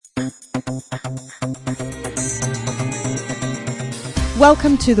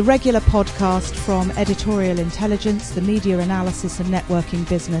Welcome to the regular podcast from Editorial Intelligence, the media analysis and networking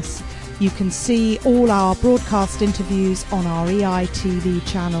business. You can see all our broadcast interviews on our EITV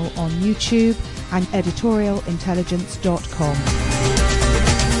channel on YouTube and editorialintelligence.com.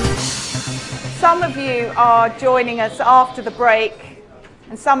 Some of you are joining us after the break,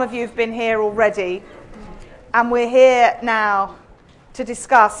 and some of you have been here already. And we're here now to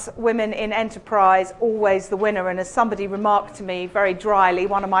discuss women in enterprise, always the winner. And as somebody remarked to me very dryly,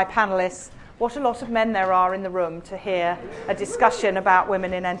 one of my panellists, what a lot of men there are in the room to hear a discussion about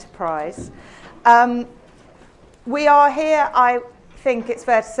women in enterprise. We are here, I think it's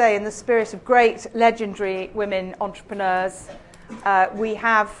fair to say, in the spirit of great, legendary women entrepreneurs. We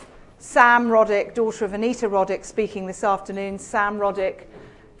have Sam Roddick, daughter of Anita Roddick, speaking this afternoon. Sam Roddick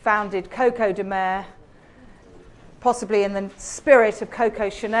founded Coco de Mer, possibly in the spirit of Coco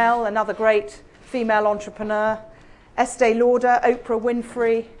Chanel, another great female entrepreneur. Estee Lauder, Oprah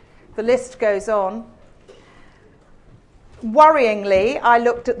Winfrey, the list goes on. Worryingly, I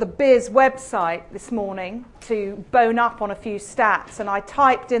looked at the Biz website this morning to bone up on a few stats, and I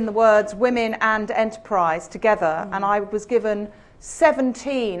typed in the words women and enterprise together, and I was given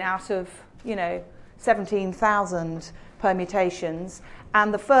 17 out of, 17,000 permutations.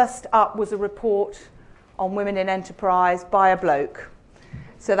 And the first up was a report on women in enterprise by a bloke.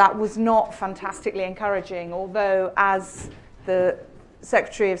 So that was not fantastically encouraging, although, as the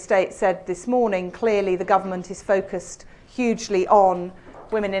Secretary of State said this morning, clearly the government is focused hugely on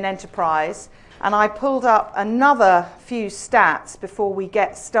women in enterprise. And I pulled up another few stats before we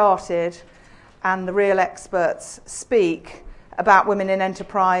get started and the real experts speak about women in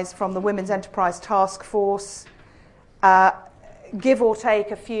enterprise from the Women's Enterprise Task Force. Give or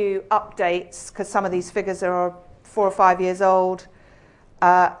take a few updates, because some of these figures are 4 or 5 years old.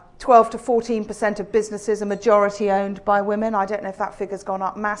 12 to 14% of businesses are majority owned by women. I don't know if that figure's gone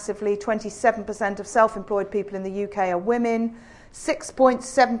up massively. 27% of self-employed people in the UK are women.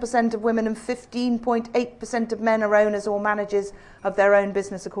 6.7% of women and 15.8% of men are owners or managers of their own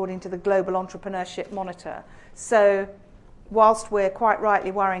business, according to the Global Entrepreneurship Monitor. So whilst we're quite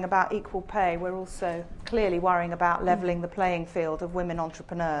rightly worrying about equal pay, we're also clearly worrying about levelling the playing field of women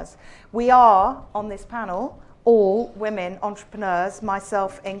entrepreneurs. We are, on this panel, all women entrepreneurs,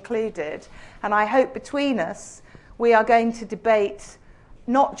 myself included, and I hope between us we are going to debate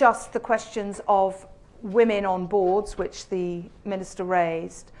not just the questions of women on boards, which the Minister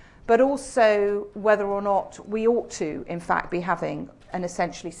raised, but also whether or not we ought to, in fact, be having an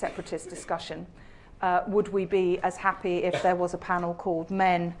essentially separatist discussion. Would we be as happy if there was a panel called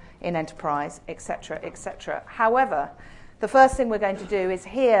Men in Enterprise, etc., etc. However, the first thing we're going to do is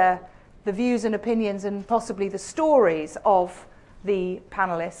hear the views and opinions and possibly the stories of the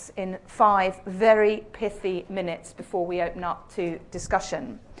panellists in 5 very pithy minutes before we open up to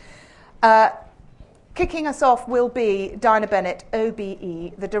discussion. Kicking us off will be Dinah Bennett,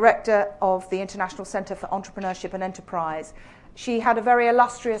 OBE, the Director of the International Centre for Entrepreneurship and Enterprise. She had a very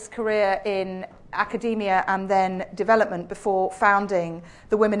illustrious career in academia and then development before founding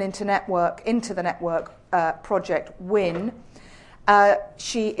the Women into the Network project, WIN.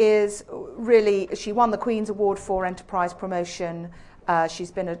 She won the Queen's Award for Enterprise Promotion. She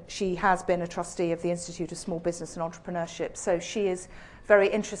has been a trustee of the Institute of Small Business and Entrepreneurship. So she is very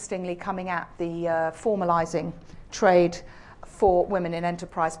interestingly coming at the formalising trade for women in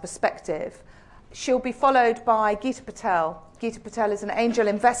enterprise perspective. She'll be followed by Geeta Patel. Geeta Patel is an angel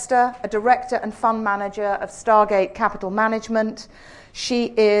investor, a director and fund manager of Stargate Capital Management. She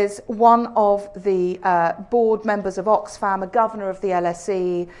is one of the board members of Oxfam, a governor of the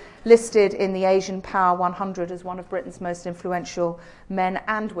LSE, listed in the Asian Power 100 as one of Britain's most influential men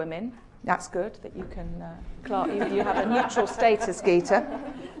and women. That's good that you can, you have a neutral status, Geeta.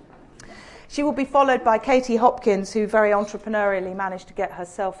 She will be followed by Katie Hopkins, who very entrepreneurially managed to get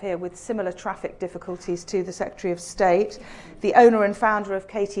herself here with similar traffic difficulties to the Secretary of State, the owner and founder of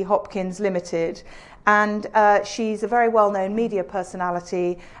Katie Hopkins Limited. And she's a very well-known media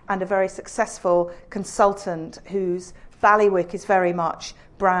personality and a very successful consultant whose bailiwick is very much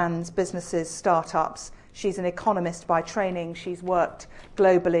brands, businesses, startups. She's an economist by training. She's worked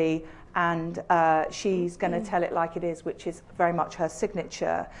globally, and she's going to tell it like it is, which is very much her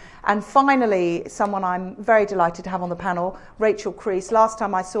signature. And finally, someone I'm very delighted to have on the panel, Rachel Creese. Last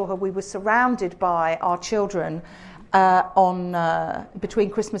time I saw her, we were surrounded by our children between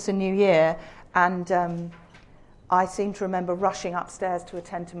Christmas and New Year, and I seem to remember rushing upstairs to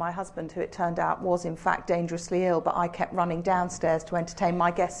attend to my husband, who it turned out was in fact dangerously ill, but I kept running downstairs to entertain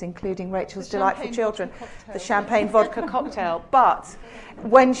my guests, including Rachel's delightful children, the champagne vodka cocktail. But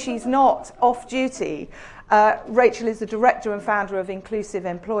when she's not off duty, Rachel is the director and founder of Inclusive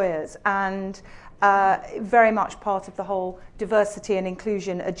Employers, and very much part of the whole diversity and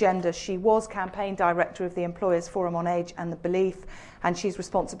inclusion agenda. She was campaign director of the Employers Forum on Age and the Belief, and she's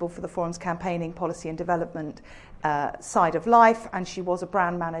responsible for the forum's campaigning, policy and development side of life, and she was a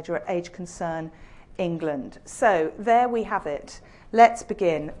brand manager at Age Concern England. So there we have it. Let's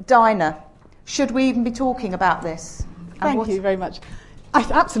begin. Dinah, should we even be talking about this? Thank you very much.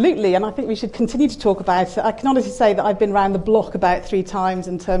 Absolutely, and I think we should continue to talk about it. I can honestly say that I've been around the block about 3 times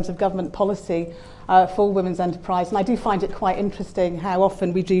in terms of government policy for women's enterprise, and I do find it quite interesting how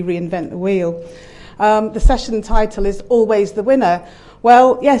often we do reinvent the wheel. The session title is Always the Winner.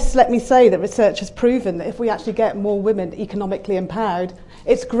 Well, yes, let me say that research has proven that if we actually get more women economically empowered,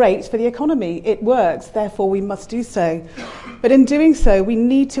 it's great for the economy. It works, therefore we must do so. But in doing so, we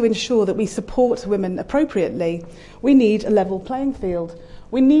need to ensure that we support women appropriately. We need a level playing field.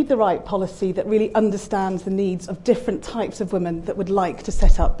 We need the right policy that really understands the needs of different types of women that would like to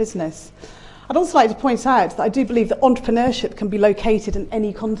set up business. I'd also like to point out that I do believe that entrepreneurship can be located in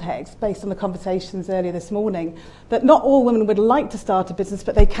any context, based on the conversations earlier this morning, that not all women would like to start a business,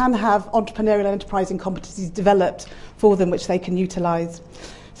 but they can have entrepreneurial enterprising competencies developed for them, which they can utilise.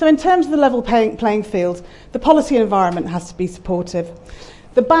 So in terms of the level playing field, the policy environment has to be supportive.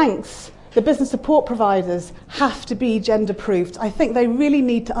 The banks, the business support providers have to be gender-proofed. I think they really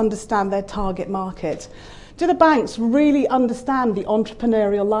need to understand their target market. Do the banks really understand the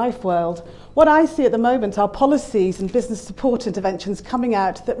entrepreneurial life world? What I see at the moment are policies and business support interventions coming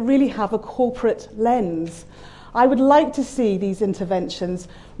out that really have a corporate lens. I would like to see these interventions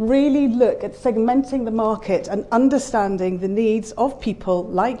really look at segmenting the market and understanding the needs of people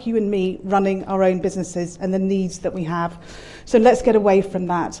like you and me running our own businesses and the needs that we have. So let's get away from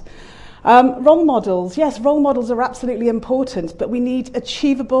that. Role models. Yes, role models are absolutely important, but we need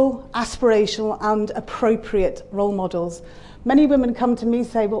achievable, aspirational and appropriate role models. Many women come to me and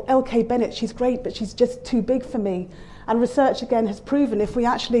say, well, LK Bennett, she's great, but she's just too big for me. And research, again, has proven if we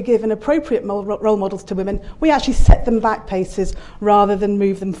actually give an appropriate role models to women, we actually set them back paces rather than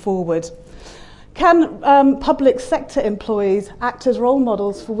move them forward. Can public sector employees act as role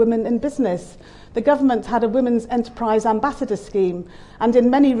models for women in business? The government had a Women's Enterprise Ambassador scheme, and in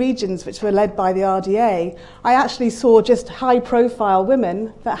many regions which were led by the RDA, I actually saw just high-profile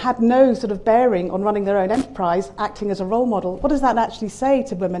women that had no sort of bearing on running their own enterprise acting as a role model. What does that actually say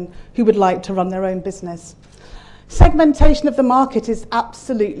to women who would like to run their own business? Segmentation of the market is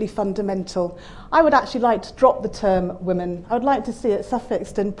absolutely fundamental. I would actually like to drop the term women. I would like to see it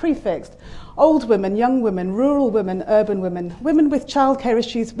suffixed and prefixed. Old women, young women, rural women, urban women, women with childcare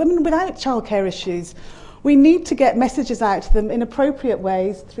issues, women without childcare issues. We need to get messages out to them in appropriate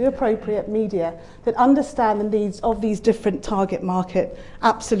ways through appropriate media that understand the needs of these different target market.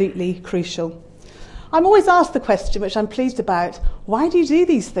 Absolutely crucial. I'm always asked the question, which I'm pleased about, why do you do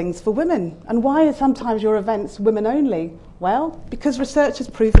these things for women? And why are sometimes your events women only? Well, because research has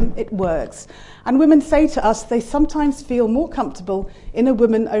proven it works. And women say to us they sometimes feel more comfortable in a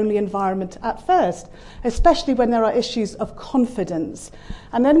women-only environment at first, especially when there are issues of confidence.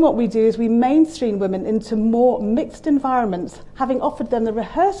 And then what we do is we mainstream women into more mixed environments, having offered them the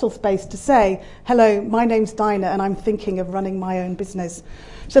rehearsal space to say, hello, my name's Dinah and I'm thinking of running my own business.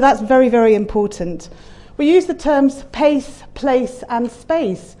 So that's very, very important. We use the terms pace, place and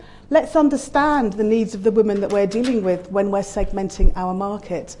space. Let's understand the needs of the women that we're dealing with when we're segmenting our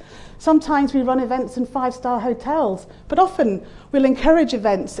market. Sometimes we run events in 5-star hotels, but often we'll encourage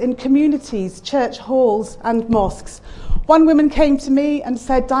events in communities, church halls and mosques. One woman came to me and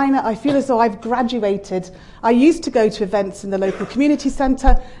said, Dinah, I feel as though I've graduated. I used to go to events in the local community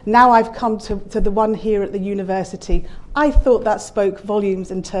centre. Now I've come to the one here at the university. I thought that spoke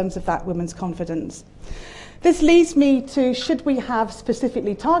volumes in terms of that woman's confidence. This leads me to, should we have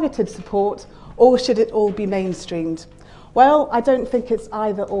specifically targeted support or should it all be mainstreamed? Well, I don't think it's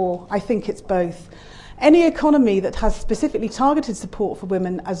either or. I think it's both. Any economy that has specifically targeted support for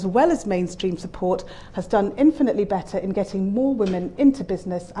women as well as mainstream support has done infinitely better in getting more women into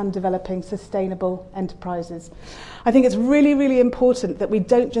business and developing sustainable enterprises. I think it's really, really important that we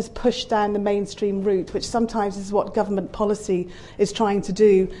don't just push down the mainstream route, which sometimes is what government policy is trying to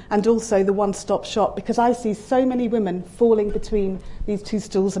do, and also the one-stop shop, because I see so many women falling between these two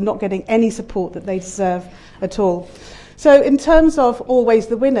stools and not getting any support that they deserve at all. So in terms of always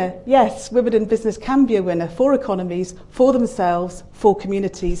the winner, yes, women in business can be a winner for economies, for themselves, for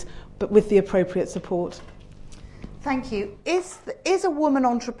communities, but with the appropriate support. Thank you. Is a woman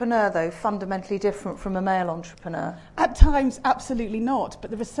entrepreneur, though, fundamentally different from a male entrepreneur? At times, absolutely not. But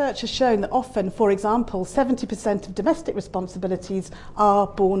the research has shown that often, for example, 70% of domestic responsibilities are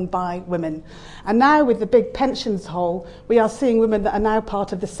borne by women. And now with the big pensions hole, we are seeing women that are now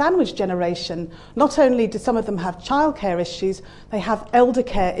part of the sandwich generation. Not only do some of them have childcare issues, they have elder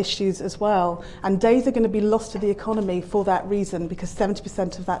care issues as well. And days are going to be lost to the economy for that reason, because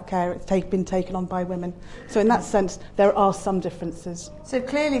 70% of that care has been taken on by women. So in that sense, there are some differences. So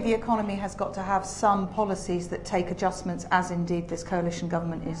clearly the economy has got to have some policies that take adjustments, as indeed this coalition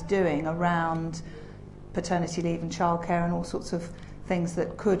government is doing, around paternity leave and childcare and all sorts of things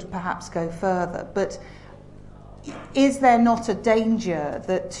that could perhaps go further. But is there not a danger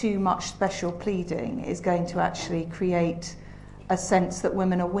that too much special pleading is going to actually create a sense that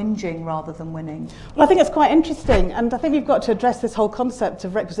women are whinging rather than winning? Well, I think it's quite interesting, and I think we've got to address this whole concept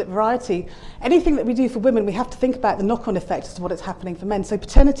of requisite variety. Anything that we do for women, we have to think about the knock-on effect as to what is happening for men. So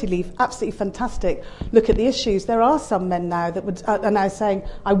paternity leave, absolutely fantastic. Look at the issues. There are some men now that are now saying,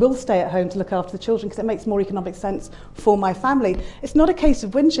 I will stay at home to look after the children because it makes more economic sense for my family. It's not a case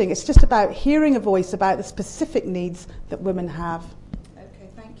of whinging. It's just about hearing a voice about the specific needs that women have. Okay,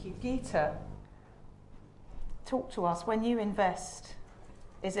 thank you. Geeta, talk to us. When you invest,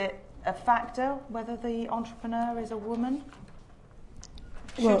 is it a factor whether the entrepreneur is a woman?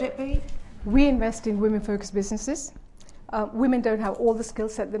 Should it be? We invest in women-focused businesses. Women don't have all the skill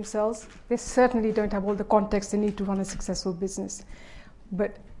set themselves. They certainly don't have all the context they need to run a successful business.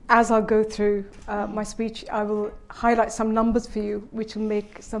 But as I'll go through my speech, I will highlight some numbers for you, which will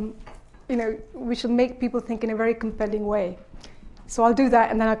make which will make people think in a very compelling way. So I'll do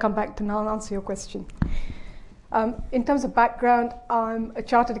that, and then I'll come back and I'll answer your question. In terms of background, I'm a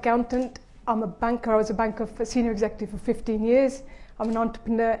chartered accountant. I'm a banker. I was a banker for senior executive for 15 years. I'm an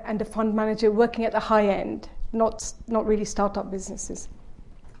entrepreneur and a fund manager working at the high end, not really startup businesses.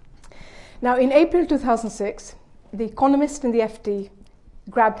 Now, in April 2006, The Economist and the FT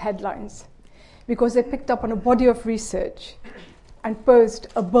grabbed headlines because they picked up on a body of research and posed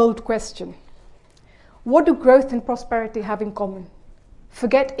a bold question. What do growth and prosperity have in common?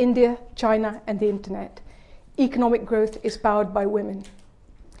 Forget India, China, and the internet. Economic growth is powered by women.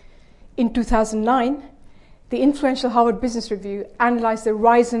 In 2009, the influential Harvard Business Review analyzed the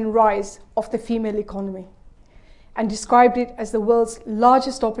rise and rise of the female economy and described it as the world's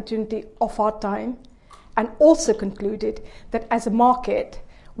largest opportunity of our time, and also concluded that as a market,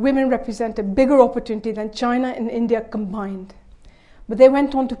 women represent a bigger opportunity than China and India combined. But they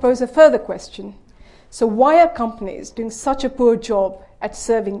went on to pose a further question. So why are companies doing such a poor job at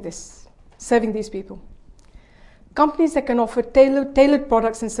serving these people? Companies that can offer tailored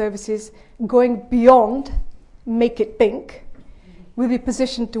products and services going beyond make it pink will be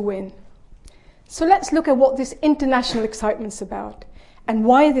positioned to win. So let's look at what this international excitement's about and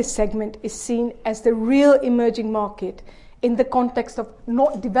why this segment is seen as the real emerging market in the context of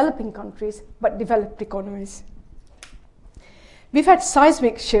not developing countries, but developed economies. We've had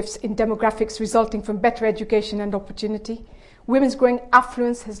seismic shifts in demographics resulting from better education and opportunity. Women's growing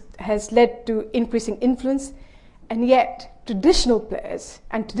affluence has led to increasing influence, and yet traditional players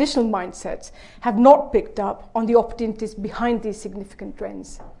and traditional mindsets have not picked up on the opportunities behind these significant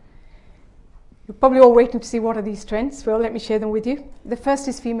trends. You're probably all waiting to see what are these trends. Well, let me share them with you. The first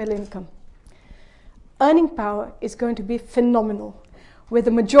is female income. Earning power is going to be phenomenal, where the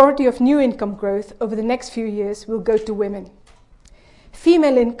majority of new income growth over the next few years will go to women.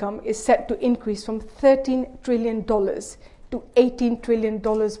 Female income is set to increase from $13 trillion to $18 trillion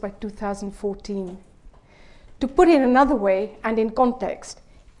by 2014. To put it another way and in context,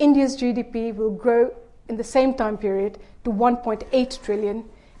 India's GDP will grow in the same time period to 1.8 trillion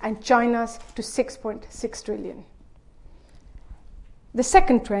and China's to 6.6 trillion. The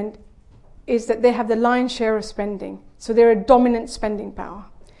second trend is that they have the lion's share of spending, so they're a dominant spending power.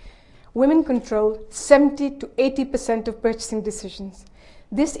 Women control 70 to 80% of purchasing decisions.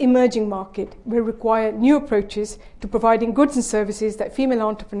 This emerging market will require new approaches to providing goods and services that female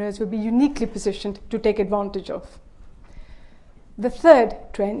entrepreneurs will be uniquely positioned to take advantage of. The third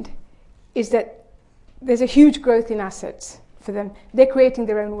trend is that there's a huge growth in assets for them. They're creating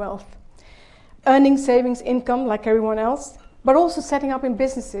their own wealth, earning savings income like everyone else, but also setting up in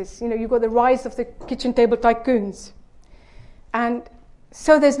businesses. You've got the rise of the kitchen table tycoons. And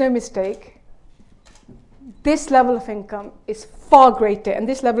so there's no mistake. This level of income is far greater, and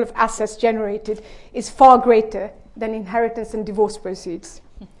this level of assets generated is far greater than inheritance and divorce proceeds.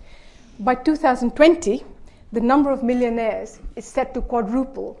 By 2020, the number of millionaires is set to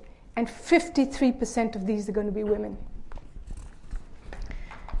quadruple, and 53% of these are going to be women.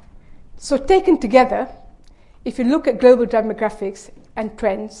 So taken together, if you look at global demographics and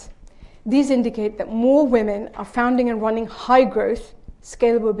trends, these indicate that more women are founding and running high-growth,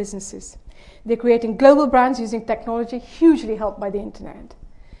 scalable businesses. They're creating global brands using technology, hugely helped by the internet.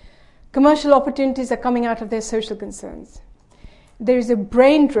 Commercial opportunities are coming out of their social concerns. There is a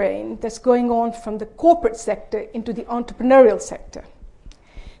brain drain that's going on from the corporate sector into the entrepreneurial sector.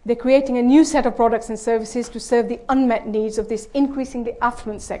 They're creating a new set of products and services to serve the unmet needs of this increasingly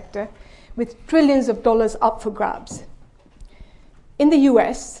affluent sector, with trillions of dollars up for grabs. In the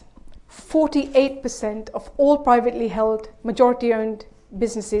US, 48% of all privately held, majority-owned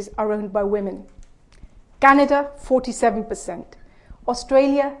businesses are owned by women. Canada, 47%.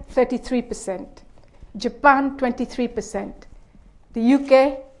 Australia, 33%. Japan, 23%. The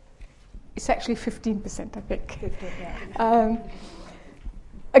UK, it's actually 15%, I think. 15, yeah.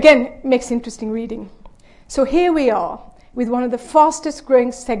 Again, makes interesting reading. So here we are with one of the fastest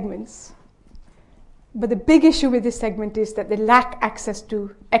growing segments. But the big issue with this segment is that they lack access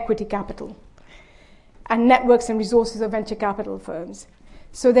to equity capital and networks and resources of venture capital firms.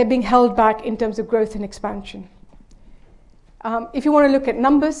 So they're being held back in terms of growth and expansion. If you want to look at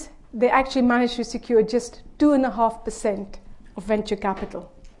numbers, they actually managed to secure just 2.5% of venture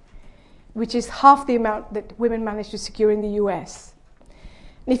capital, which is half the amount that women managed to secure in the US.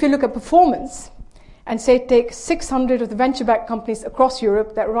 And if you look at performance, and say take 600 of the venture-backed companies across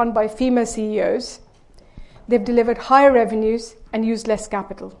Europe that are run by female CEOs, they've delivered higher revenues and used less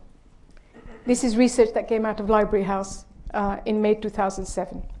capital. This is research that came out of Library House in May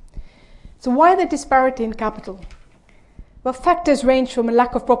 2007. So why the disparity in capital? Well, factors range from a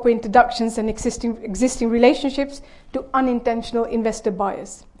lack of proper introductions and existing relationships to unintentional investor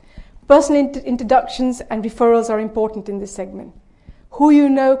bias. Personal introductions and referrals are important in this segment. Who you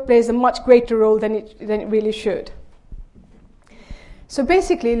know plays a much greater role than it really should. So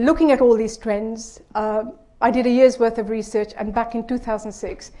basically, looking at all these trends, I did a year's worth of research, and back in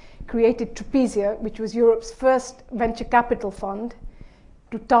 2006, created Trapezia, which was Europe's first venture capital fund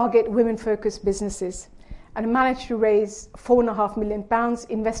to target women-focused businesses. And I managed to raise £4.5 million,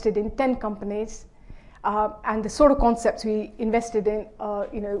 invested in 10 companies. And the sort of concepts we invested in are,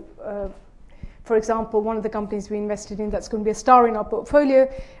 for example, one of the companies we invested in that's going to be a star in our portfolio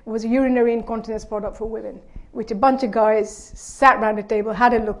was a urinary incontinence product for women, which a bunch of guys sat around a table,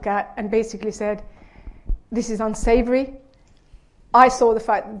 had a look at, and basically said, this is unsavory. I saw the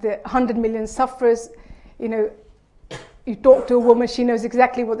fact that 100 million sufferers, you talk to a woman, she knows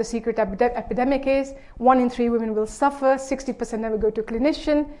exactly what the secret epidemic is. 1 in 3 women will suffer, 60% never go to a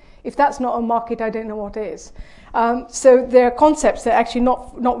clinician. If that's not a market, I don't know what is. So there are concepts that are actually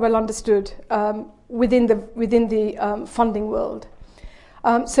not well understood within the funding world.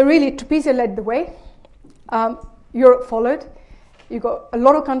 So really, Trapezia led the way. Europe followed. You've got a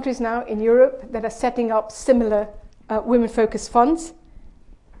lot of countries now in Europe that are setting up similar women-focused funds.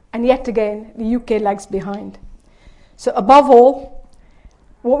 And yet again, the UK lags behind. So above all,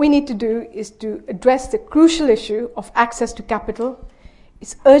 what we need to do is to address the crucial issue of access to capital.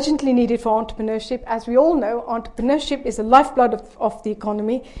 It's urgently needed for entrepreneurship. As we all know, entrepreneurship is the lifeblood of the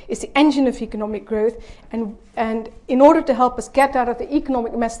economy. It's the engine of economic growth. And in order to help us get out of the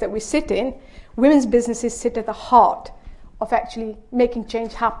economic mess that we sit in, women's businesses sit at the heart of actually making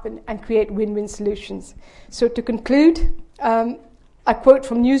change happen and create win-win solutions. So to conclude, I quote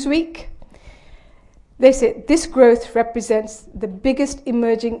from Newsweek. They say, this growth represents the biggest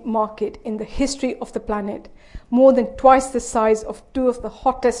emerging market in the history of the planet, more than twice the size of 2 of the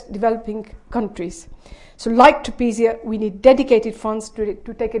hottest developing countries. So like Trapezia, we need dedicated funds to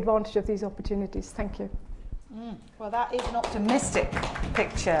take advantage of these opportunities. Thank you. Well, that is an optimistic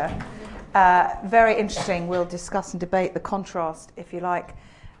picture. Very interesting. We'll discuss and debate the contrast, if you like.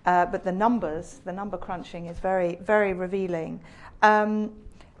 But the number crunching is very, very revealing.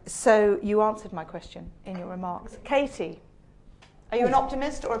 So you answered my question in your remarks. Katie, are you an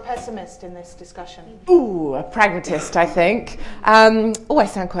optimist or a pessimist in this discussion? Ooh, a pragmatist, I think. I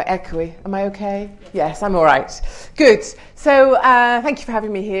sound quite echoey. Am I okay? Yes, I'm all right. Good. So thank you for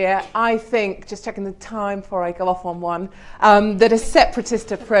having me here. I think, just checking the time before I go off on one, that a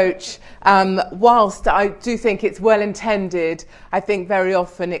separatist approach, whilst I do think it's well intended, I think very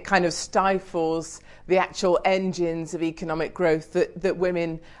often it kind of stifles the actual engines of economic growth that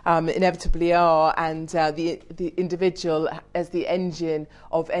women inevitably are, and the individual as the engine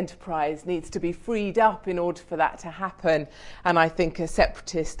of enterprise needs to be freed up in order for that to happen. And I think a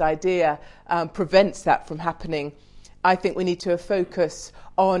separatist idea prevents that from happening. I think we need to focus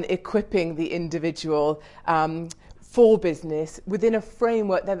on equipping the individual for business within a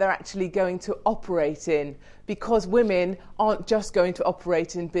framework that they're actually going to operate in, because women aren't just going to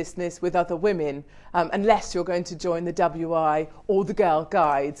operate in business with other women unless you're going to join the WI or the Girl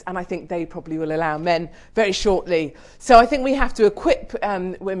Guides, and I think they probably will allow men very shortly. So I think we have to equip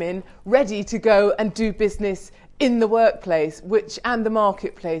women ready to go and do business in the workplace and the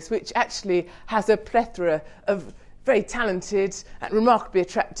marketplace, which actually has a plethora of very talented and remarkably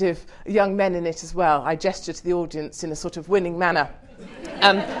attractive young men in it as well. I gesture to the audience in a sort of winning manner.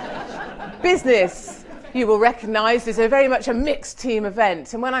 Business, you will recognise, is very much a mixed team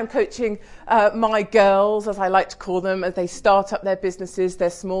event. And when I'm coaching my girls, as I like to call them, as they start up their businesses, their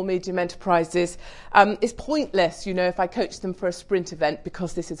small, medium enterprises, it's pointless, if I coach them for a sprint event,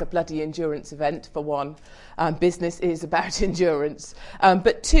 because this is a bloody endurance event, for one. Business is about endurance.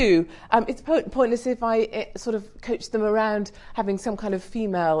 But two, it's pointless if I sort of coach them around having some kind of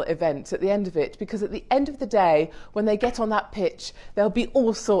female event at the end of it, because at the end of the day, when they get on that pitch, there'll be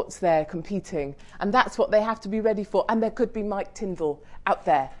all sorts there competing, and that's what they have to be ready for. And there could be Mike Tyndall out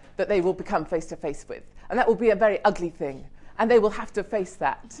there that they will become face-to-face with, and that will be a very ugly thing. And they will have to face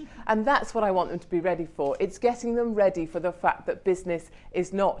that. And that's what I want them to be ready for. It's getting them ready for the fact that business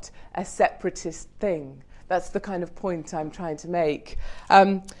is not a separatist thing. That's the kind of point I'm trying to make.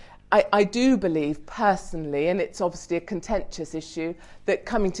 I do believe personally, and it's obviously a contentious issue, that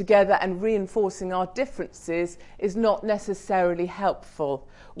coming together and reinforcing our differences is not necessarily helpful.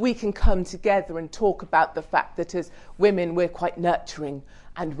 We can come together and talk about the fact that as women we're quite nurturing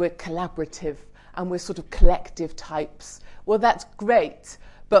and we're collaborative and we're sort of collective types. Well, that's great.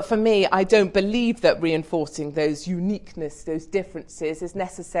 But for me, I don't believe that reinforcing those uniqueness, those differences, is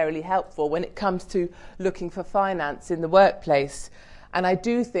necessarily helpful when it comes to looking for finance in the workplace. And I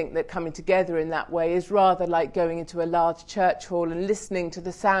do think that coming together in that way is rather like going into a large church hall and listening to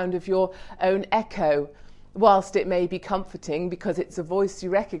the sound of your own echo. Whilst it may be comforting because it's a voice you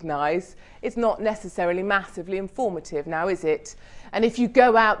recognise, it's not necessarily massively informative now, is it? And if you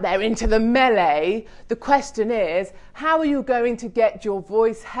go out there into the melee, the question is, how are you going to get your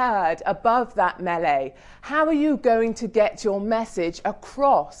voice heard above that melee? How are you going to get your message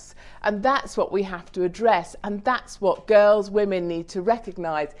across? And that's what we have to address. And that's what girls, women need to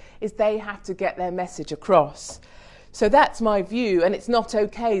recognise, is they have to get their message across. So that's my view, and it's not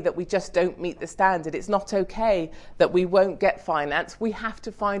okay that we just don't meet the standard. It's not okay that we won't get finance. We have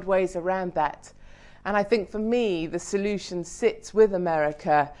to find ways around that. And I think for me, the solution sits with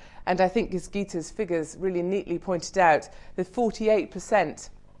America. And I think, as Geeta's figures really neatly pointed out, that 48%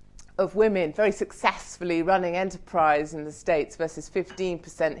 of women very successfully running enterprise in the States versus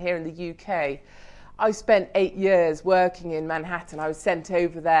 15% here in the UK. I spent 8 years working in Manhattan. I was sent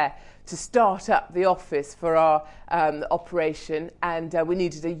over there to start up the office for our operation, and we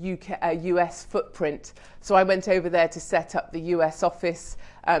needed a US footprint. So I went over there to set up the US office.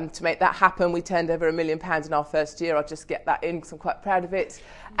 To make that happen, we turned over £1 million in our first year. I'll just get that in because I'm quite proud of it.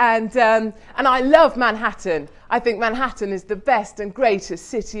 And I love Manhattan. I think Manhattan is the best and greatest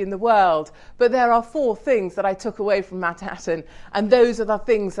city in the world. But there are 4 things that I took away from Manhattan, and those are the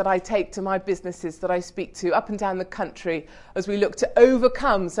things that I take to my businesses that I speak to up and down the country as we look to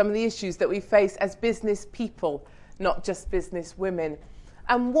overcome some of the issues that we face as business people, not just business women.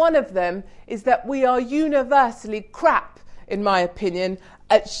 And one of them is that we are universally crap, in my opinion,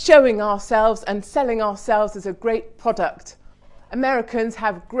 at showing ourselves and selling ourselves as a great product. Americans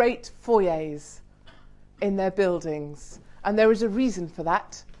have great foyers in their buildings, and there is a reason for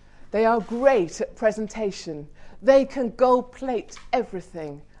that. They are great at presentation. They can gold plate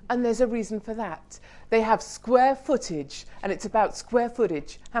everything, and there's a reason for that. They have square footage, and it's about square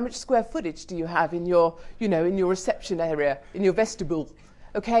footage. How much square footage do you have in your, in your reception area, in your vestibule?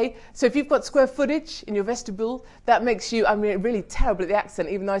 Okay, so if you've got square footage in your vestibule, that makes you, I'm really terrible at the accent,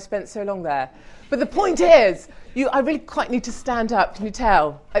 even though I spent so long there. But the point is, I really quite need to stand up, can you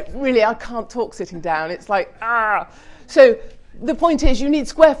tell? I can't talk sitting down, it's like, ah. So the point is, you need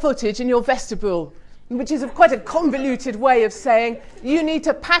square footage in your vestibule, which is quite a convoluted way of saying, you need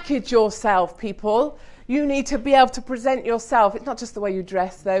to package yourself, people. You need to be able to present yourself. It's not just the way you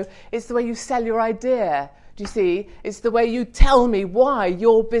dress, though, it's the way you sell your idea. Do you see? It's the way you tell me why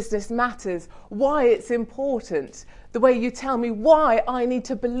your business matters, why it's important, the way you tell me why I need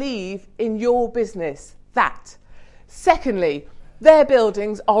to believe in your business. That. Secondly, their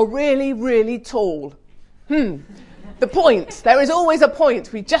buildings are really, really tall. The point, there is always a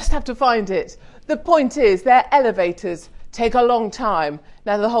point, we just have to find it. The point is their elevators take a long time.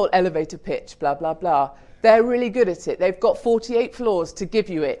 Now the whole elevator pitch, blah, blah, blah. They're really good at it. They've got 48 floors to give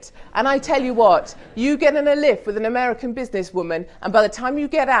you it. And I tell you what, you get in a lift with an American businesswoman, and by the time you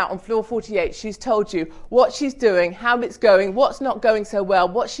get out on floor 48, she's told you what she's doing, how it's going, what's not going so well,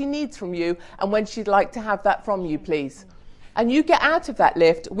 what she needs from you, and when she'd like to have that from you, please. And you get out of that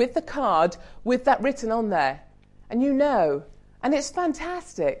lift with the card with that written on there. And you know. And it's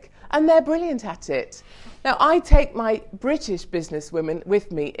fantastic. And they're brilliant at it. Now, I take my British businesswomen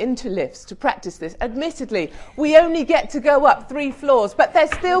with me into lifts to practice this. Admittedly, we only get to go up 3 floors, but they're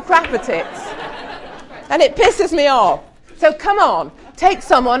still crap at it. And it pisses me off. So come on, take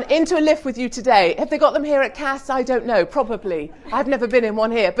someone into a lift with you today. Have they got them here at Cass? I don't know, probably. I've never been in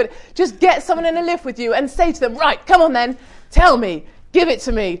one here. But just get someone in a lift with you and say to them, right, come on then, tell me, give it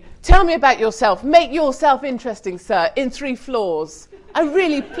to me, tell me about yourself, make yourself interesting, sir, in 3 floors. I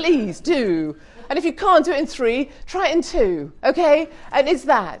really, please do. And if you can't do it in 3, try it in 2, okay? And it's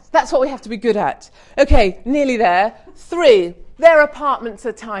that. That's what we have to be good at. Okay, nearly there. 3, their apartments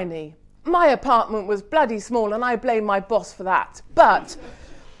are tiny. My apartment was bloody small, and I blame my boss for that. But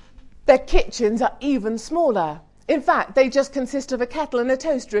their kitchens are even smaller. In fact, they just consist of a kettle and a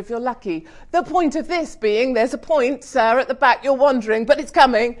toaster if you're lucky. The point of this being, there's a point, sir, at the back, you're wondering, but it's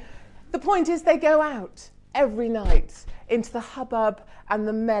coming. The point is they go out every night into the hubbub and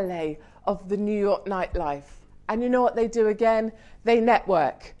the melee of the New York nightlife. And you know what they do again? They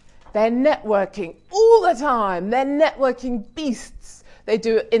network. They're networking all the time. They're networking beasts. They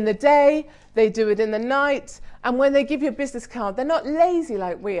do it in the day, they do it in the night, and when they give you a business card, they're not lazy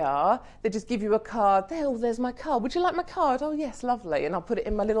like we are. They just give you a card. Oh, there's my card. Would you like my card? Oh, yes, lovely. And I'll put it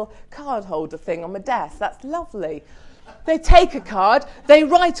in my little card holder thing on my desk. That's lovely. They take a card, they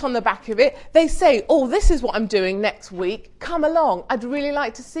write on the back of it, they say, oh, this is what I'm doing next week, come along, I'd really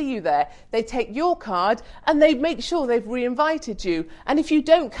like to see you there. They take your card and they make sure they've re-invited you. And if you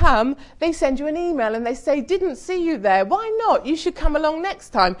don't come, they send you an email and they say, didn't see you there, why not? You should come along next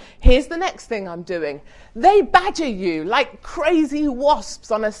time. Here's the next thing I'm doing. They badger you like crazy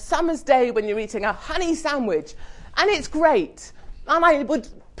wasps on a summer's day when you're eating a honey sandwich. And it's great. And I would...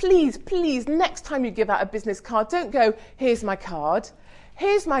 Please, next time you give out a business card, don't go, here's my card.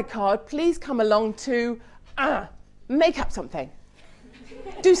 Here's my card, please come along to, make up something.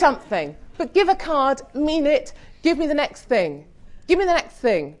 Do something. But give a card, mean it, give me the next thing. Give me the next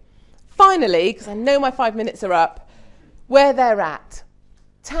thing. Finally, because I know my 5 minutes are up, where they're at.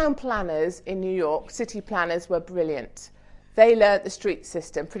 Town planners in New York, city planners, were brilliant. They learnt the street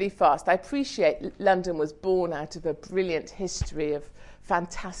system pretty fast. I appreciate London was born out of a brilliant history of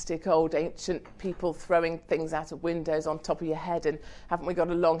fantastic old ancient people throwing things out of windows on top of your head, and haven't we got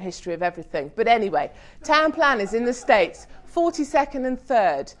a long history of everything? But anyway, town planners in the States, 42nd and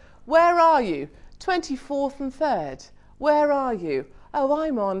 3rd. Where are you? 24th and 3rd. Where are you? Oh,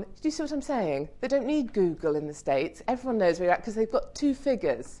 I'm on. Do you see what I'm saying? They don't need Google in the States. Everyone knows where you're at because they've got 2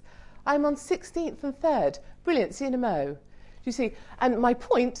 figures. I'm on 16th and 3rd. Brilliant, see you in a mo. Do you see? And my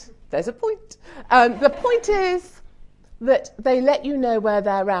point, there's a point. The point is that they let you know where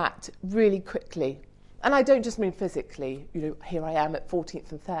they're at really quickly. And I don't just mean physically, here I am at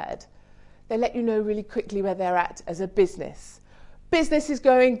 14th and 3rd. They let you know really quickly where they're at as a business. Business is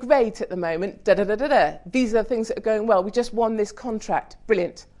going great at the moment, These are the things that are going well. We just won this contract,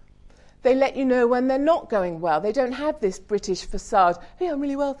 brilliant. They let you know when they're not going well. They don't have this British facade. Hey, I'm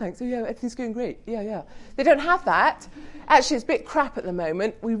really well, thanks. Oh, yeah, everything's going great. Yeah. They don't have that. Actually, it's a bit crap at the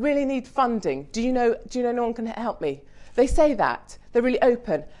moment. We really need funding. Do you know no one can help me? They say that. They're really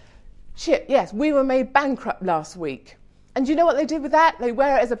open. Shit, yes, we were made bankrupt last week. And do you know what they did with that? They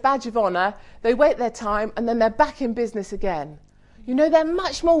wear it as a badge of honour, they wait their time, and then they're back in business again. They're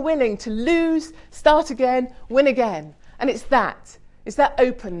much more willing to lose, start again, win again. And it's that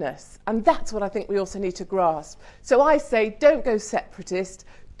openness. And that's what I think we also need to grasp. So I say, don't go separatist,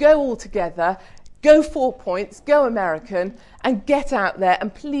 go all together, go 4 points, go American, and get out there,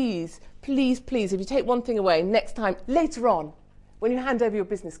 and please, if you take one thing away, next time, later on, when you hand over your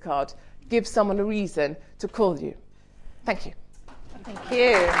business card, give someone a reason to call you. Thank you. Thank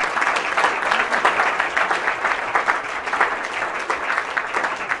you.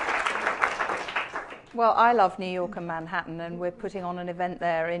 Well, I love New York and Manhattan, and we're putting on an event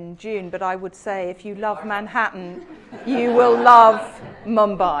there in June, but I would say if you love Manhattan, you will love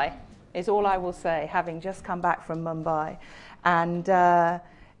Mumbai, is all I will say, having just come back from Mumbai. And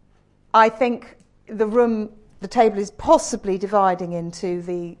I think the table is possibly dividing into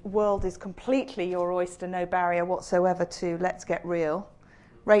the world is completely your oyster, no barrier whatsoever, to let's get real.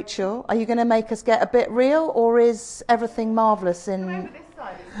 Rachel, are you going to make us get a bit real, or is everything marvellous in the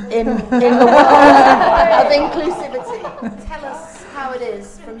world of inclusivity? Tell us how it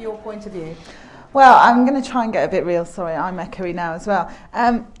is from your point of view. Well, I'm going to try and get a bit real. Sorry, I'm echoey now as well.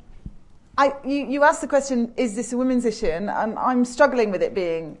 You asked the question, is this a women's issue? And I'm struggling with it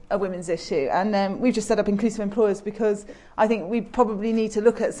being a women's issue. And we've just set up Inclusive Employers because I think we probably need to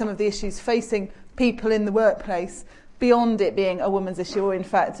look at some of the issues facing people in the workplace beyond it being a women's issue or, in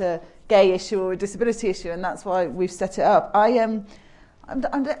fact, a gay issue or a disability issue. And that's why we've set it up. I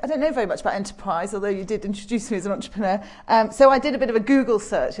don't know very much about enterprise, although you did introduce me as an entrepreneur. So I did a bit of a Google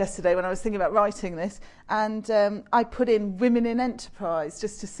search yesterday when I was thinking about writing this, and I put in women in enterprise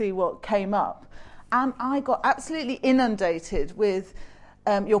just to see what came up. And I got absolutely inundated with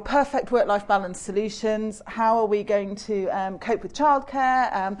your perfect work-life balance solutions. How are we going to cope with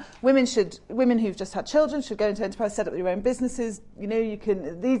childcare? Women who've just had children should go into enterprise, set up your own businesses. You know, you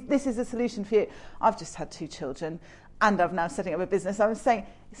can. This is a solution for you. I've just had 2 children. And I'm now setting up a business. I was saying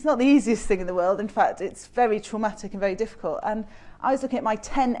it's not the easiest thing in the world. In fact, it's very traumatic and very difficult. And I was looking at my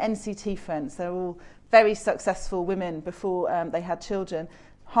 10 NCT friends. They're all very successful women before they had children.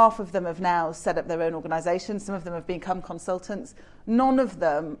 Half of them have now set up their own organisations. Some of them have become consultants. None of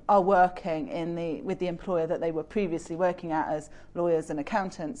them are working with the employer that they were previously working at as lawyers and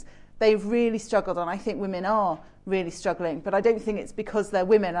accountants. They've really struggled, and I think women are really struggling. But I don't think it's because they're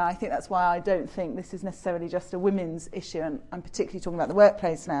women, and I think that's why I don't think this is necessarily just a women's issue, and I'm particularly talking about the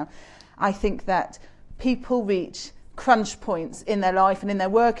workplace now. I think that people reach crunch points in their life and in their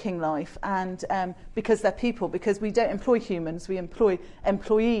working life, and because they're people, because we don't employ humans, we employ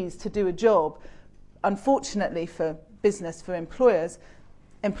employees to do a job. Unfortunately for business, for employers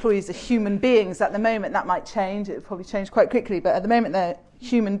are human beings at the moment. That might change, it will probably change quite quickly, but at the moment they're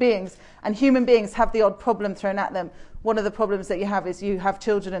human beings, and human beings have the odd problem thrown at them. One of the problems that you have is you have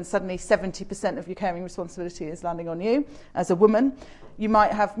children and suddenly 70% of your caring responsibility is landing on you as a woman. You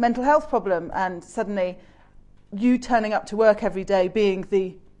might have mental health problem, and suddenly you turning up to work every day being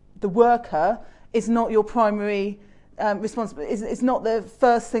the worker is not your primary responsibility. It's not the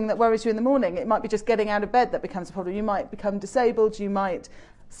first thing that worries you in the morning. It might be just getting out of bed that becomes a problem. You might become disabled, you might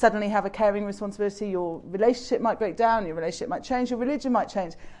suddenly have a caring responsibility, your relationship might break down, your relationship might change, your religion might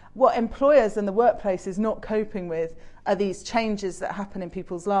change. What employers and the workplace is not coping with are these changes that happen in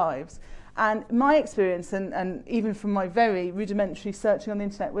people's lives. And my experience, and even from my very rudimentary searching on the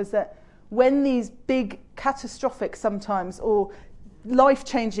internet, was that when these big catastrophic sometimes or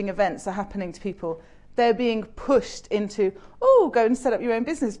life-changing events are happening to people, they're being pushed into, go and set up your own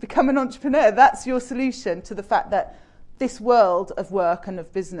business, become an entrepreneur. That's your solution to the fact that this world of work and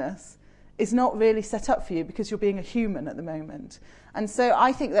of business is not really set up for you because you're being a human at the moment. And so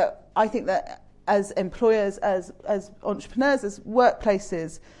I think that as employers, as entrepreneurs, as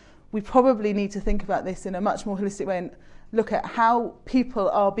workplaces, we probably need to think about this in a much more holistic way and look at how people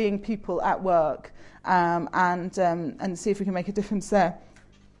are being people at work, and see if we can make a difference there.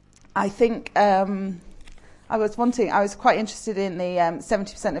 I think I was quite interested in the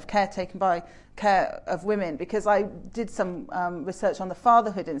 70% of care taken by care of women, because I did some research on the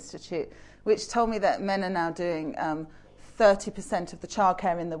Fatherhood Institute, which told me that men are now doing 30% of the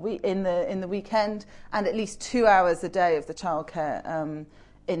childcare in the weekend, and at least 2 hours a day of the childcare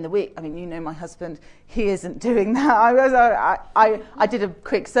in the week. I mean, you know my husband, he isn't doing that. I did a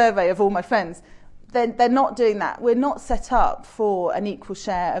quick survey of all my friends. They're not doing that. We're not set up for an equal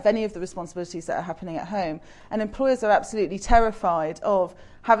share of any of the responsibilities that are happening at home. And employers are absolutely terrified of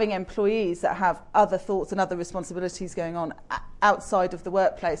having employees that have other thoughts and other responsibilities going on outside of the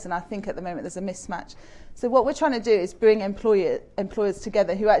workplace. And I think at the moment there's a mismatch. So what we're trying to do is bring employers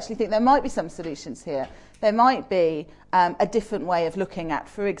together who actually think there might be some solutions here. There might be a different way of looking at,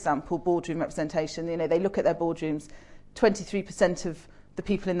 for example, boardroom representation. You know, they look at their boardrooms, 23% of the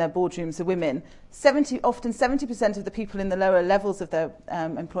people in their boardrooms are women. Often 70% of the people in the lower levels of their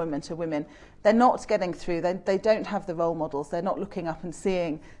employment are women. They're not getting through. They don't have the role models. They're not looking up and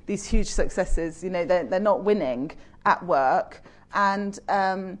seeing these huge successes. You know, they're not winning at work. And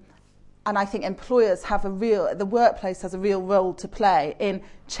I think employers the workplace has a real role to play in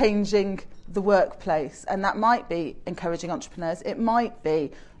changing the workplace. And that might be encouraging entrepreneurs. It might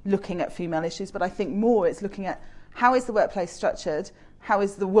be looking at female issues. But I think more it's looking at how is the workplace structured, how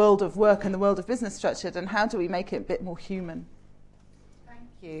is the world of work and the world of business structured, and how do we make it a bit more human? Thank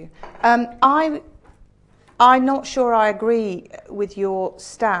you. I'm not sure I agree with your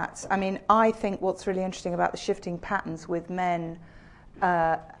stats. I mean, I think what's really interesting about the shifting patterns with men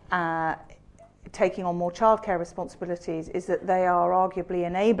taking on more childcare responsibilities is that they are arguably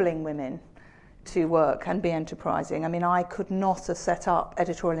enabling women to work and be enterprising. I mean, I could not have set up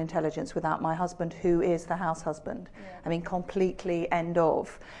Editorial Intelligence without my husband, who is the house husband. Yeah. I mean, completely end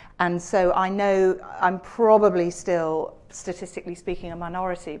of. And so I know I'm probably still statistically speaking, a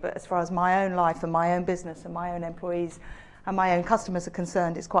minority, but as far as my own life and my own business and my own employees and my own customers are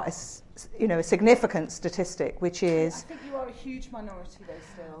concerned, it's quite a significant statistic, which is... I think you are a huge minority, though,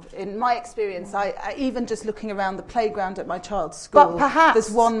 still. In my experience, I even just looking around the playground at my child's school, but perhaps, there's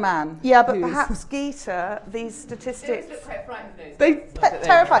one man. Yeah, but perhaps, Geeta, these statistics... They're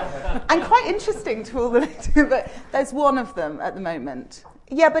terrifying. And quite interesting to all the later, but there's one of them at the moment.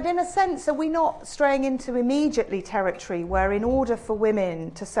 Yeah, but in a sense, are we not straying into immediately territory where in order for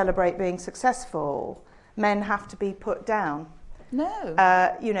women to celebrate being successful, men have to be put down? No.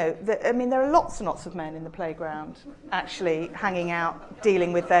 There are lots and lots of men in the playground actually hanging out,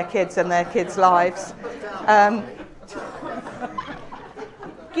 dealing with their kids and their kids' lives.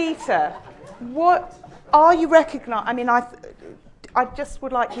 Geeta, what are you recognising? I mean, I just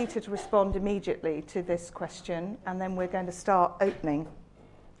would like Geeta to respond immediately to this question, and then we're going to start opening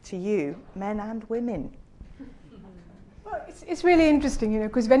to you, men and women. Well, it's really interesting,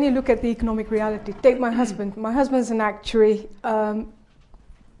 because when you look at the economic reality, take my husband. My husband's an actuary,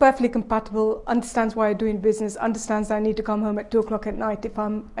 perfectly compatible, understands why I do in business, understands that I need to come home at 2 o'clock at night if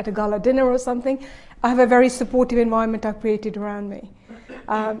I'm at a gala dinner or something. I have a very supportive environment I've created around me.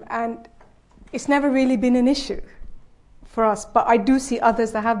 And it's never really been an issue for us, but I do see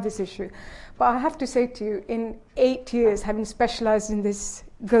others that have this issue. But I have to say to you, in 8 years, having specialized in this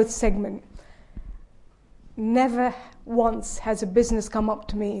growth segment, never once has a business come up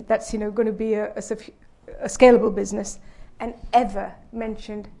to me that's going to be a scalable business and ever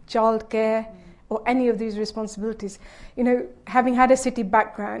mentioned childcare or any of these responsibilities. Having had a city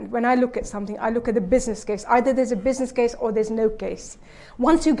background, when I look at something, I look at the business case. Either there's a business case or there's no case.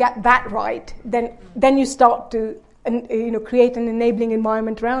 Once you get that right, then you start to create an enabling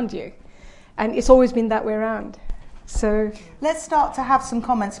environment around you. And it's always been that way around. So let's start to have some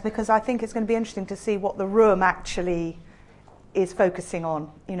comments, because I think it's going to be interesting to see what the room actually is focusing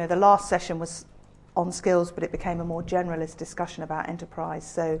on. The last session was on skills, but it became a more generalist discussion about enterprise.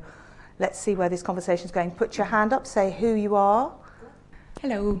 So let's see where this conversation is going. Put your hand up, say who you are.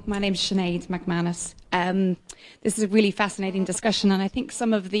 Hello, my name's Sinead McManus. This is a really fascinating discussion, and I think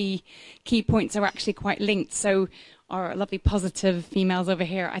some of the key points are actually quite linked. So our lovely positive females over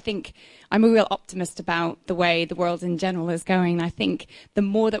here, I think I'm a real optimist about the way the world in general is going. I think the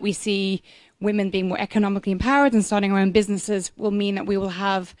more that we see women being more economically empowered and starting our own businesses will mean that we will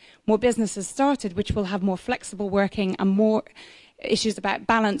have more businesses started, which will have more flexible working and more issues about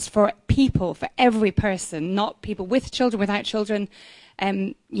balance for people, for every person, not people with children, without children,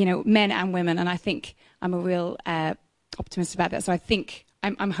 men and women. And I think I'm a real optimist about that. So I think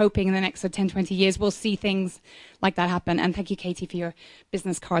I'm hoping in the next 10, 20 years we'll see things like that happen. And thank you, Katie, for your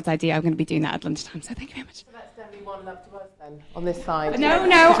business cards idea. I'm going to be doing that at lunchtime, so thank you very much. So that's definitely one love to us then, on this side.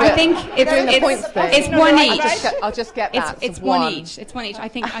 No, I think it's one each. I'll just get that. It's one each. It's one each. I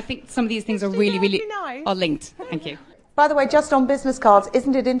think some of these things are really are linked. Thank you. By the way, just on business cards,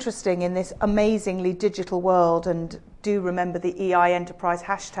 isn't it interesting in this amazingly digital world, and do remember the EI Enterprise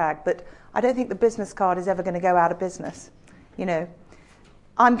hashtag, but I don't think the business card is ever going to go out of business.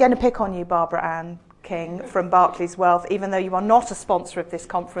 I'm going to pick on you, Barbara Ann King from Barclays Wealth, even though you are not a sponsor of this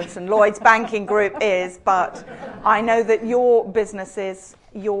conference and Lloyds Banking Group is, but I know that your business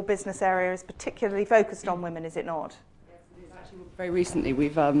area is particularly focused on women, is it not? Yes, it is. Actually, very recently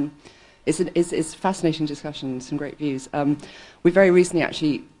we've it's a fascinating discussion, some great views. We very recently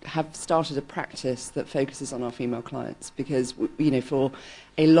actually have started a practice that focuses on our female clients, because for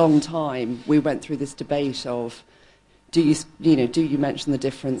a long time we went through this debate of do you mention the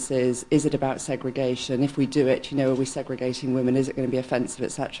differences? Is it about segregation? If we do it, are we segregating women? Is it going to be offensive,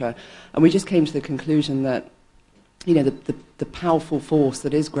 etc.? And we just came to the conclusion that the powerful force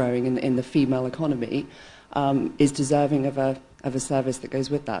that is growing in the female economy is deserving of a service that goes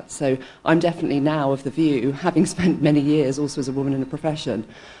with that. So I'm definitely now of the view, having spent many years also as a woman in the profession,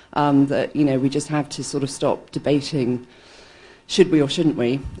 that we just have to sort of stop debating should we or shouldn't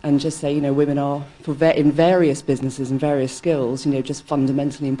we, and just say women are in various businesses and various skills just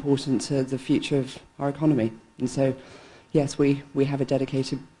fundamentally important to the future of our economy. And so yes, we have a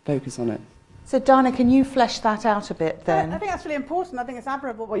dedicated focus on it. So, Dana, can you flesh that out a bit then? I think that's really important. I think it's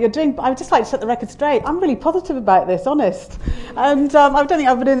admirable what you're doing. But I would just like to set the record straight. I'm really positive about this, honest. And I don't think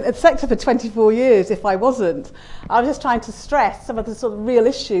I've been in the sector for 24 years if I wasn't. I was just trying to stress some of the sort of real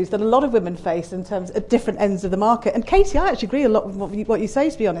issues that a lot of women face in terms at different ends of the market. And Katie, I actually agree a lot with what you say,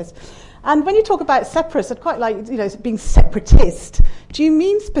 to be honest. And when you talk about separatists, I'd quite like, being separatist. Do you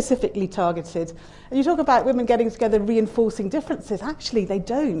mean specifically targeted? And you talk about women getting together, reinforcing differences. Actually, they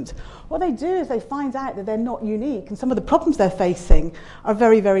don't. What they do is they find out that they're not unique, and some of the problems they're facing are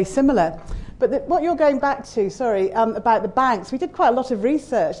very, very similar. But what you're going back to, about the banks, we did quite a lot of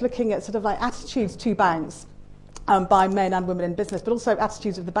research looking at sort of like attitudes to banks by men and women in business, but also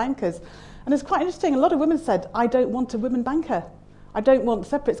attitudes of the bankers. And it's quite interesting. A lot of women said, I don't want a women banker. I don't want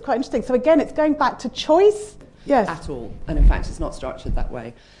separate. It's quite interesting. So again, it's going back to choice. Yes. At all. And in fact, it's not structured that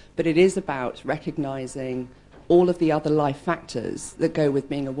way. But it is about recognising all of the other life factors that go with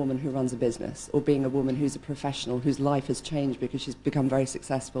being a woman who runs a business, or being a woman who's a professional whose life has changed because she's become very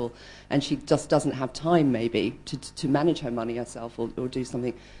successful and she just doesn't have time maybe to manage her money herself, or do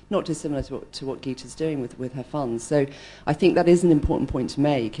something not dissimilar to what Geeta's doing with her funds. So I think that is an important point to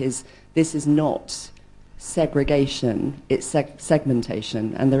make, is this is not segregation, it's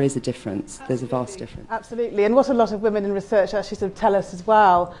segmentation, and there is a difference. Absolutely. There's a vast difference. Absolutely, and what a lot of women in research actually sort of tell us as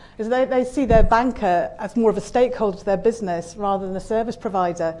well is they see their banker as more of a stakeholder to their business rather than a service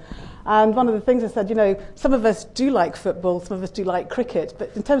provider. And one of the things I said, some of us do like football, some of us do like cricket,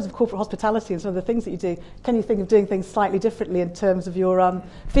 but in terms of corporate hospitality and some of the things that you do, can you think of doing things slightly differently in terms of your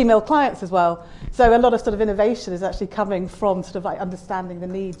female clients as well? So a lot of sort of innovation is actually coming from sort of like understanding the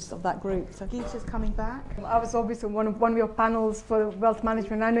needs of that group. So Geeta's coming back. I was obviously on one of your panels for wealth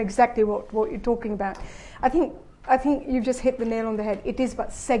management. I know exactly what you're talking about. I think you've just hit the nail on the head. It is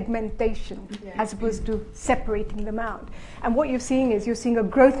about segmentation as opposed to separating them out. And what you're seeing a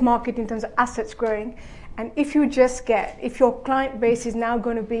growth market in terms of assets growing. And if your client base is now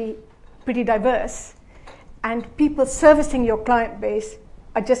going to be pretty diverse, and people servicing your client base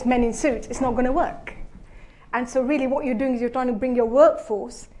are just men in suits, it's not going to work. And so really what you're doing is you're trying to bring your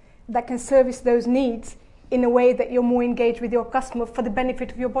workforce that can service those needs in a way that you're more engaged with your customer for the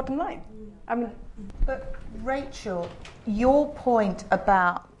benefit of your bottom line. But Rachel, your point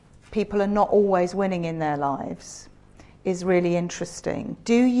about people are not always winning in their lives is really interesting.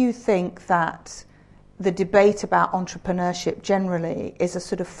 Do you think that the debate about entrepreneurship generally is a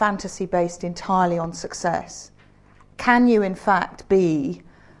sort of fantasy based entirely on success? Can you in fact be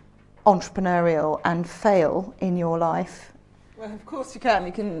entrepreneurial and fail in your life? Well, of course you can.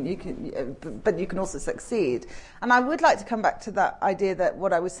 But you can also succeed. And I would like to come back to that idea that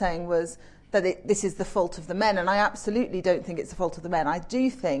what I was saying was that this is the fault of the men, and I absolutely don't think it's the fault of the men. I do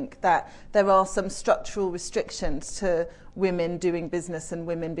think that there are some structural restrictions to women doing business and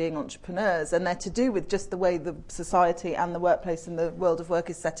women being entrepreneurs, and they're to do with just the way the society and the workplace and the world of work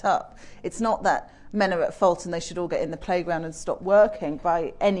is set up. It's not that men are at fault and they should all get in the playground and stop working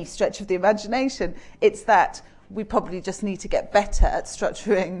by any stretch of the imagination. It's that we probably just need to get better at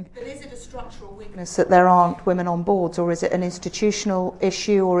structuring. But is it a structural weakness that there aren't women on boards, or is it an institutional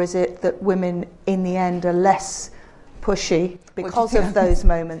issue, or is it that women in the end are less pushy because of those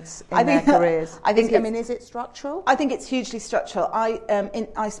moments in their careers? Is it structural? I think it's hugely structural.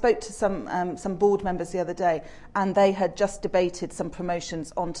 I spoke to some board members the other day, and they had just debated some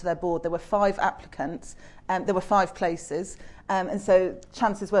promotions onto their board. There were 5 applicants, there were 5 places, and so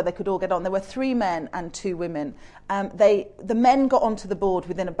chances were they could all get on. There were 3 men and 2 women. The men got onto the board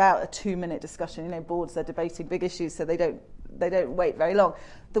within about a 2-minute discussion. Boards, they're debating big issues, so they don't wait very long.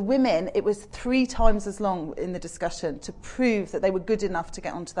 The women, it was 3 times as long in the discussion to prove that they were good enough to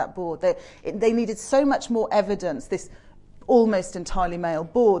get onto that board. They needed so much more evidence, this almost entirely male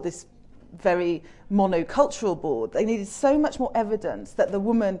board, this very monocultural board. They needed so much more evidence that the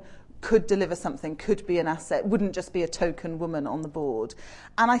woman could deliver something, could be an asset, wouldn't just be a token woman on the board.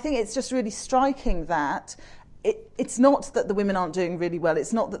 And I think it's just really striking that it's not that the women aren't doing really well.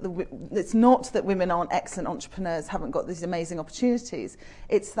 It's not that women aren't excellent entrepreneurs, haven't got these amazing opportunities.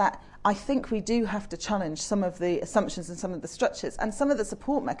 It's that I think we do have to challenge some of the assumptions and some of the structures and some of the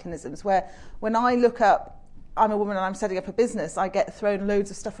support mechanisms where when I look up, I'm a woman and I'm setting up a business, I get thrown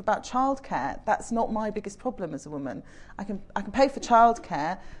loads of stuff about childcare. That's not my biggest problem as a woman. I can pay for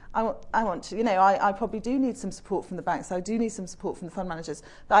childcare. I want to, I probably do need some support from the banks. I do need some support from the fund managers.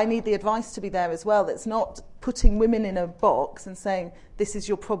 But I need the advice to be there as well. That's not putting women in a box and saying, this is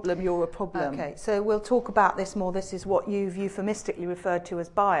your problem, you're a problem. Okay, so we'll talk about this more. This is what you've euphemistically referred to as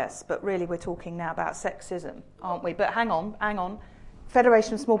bias, but really we're talking now about sexism, aren't we? But hang on.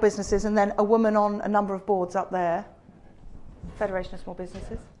 Federation of Small Businesses, and then a woman on a number of boards up there. Federation of Small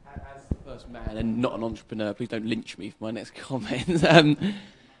Businesses. As the first man and not an entrepreneur, please don't lynch me for my next comment.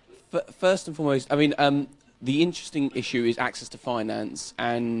 First and foremost, the interesting issue is access to finance,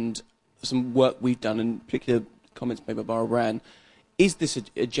 and some work we've done, and particular comments made by Barbara Brand. Is this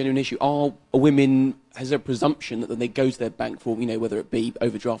a genuine issue? Has there a presumption that when they go to their bank for, whether it be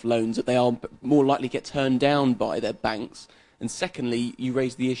overdraft loans, that they are more likely to get turned down by their banks? And secondly, you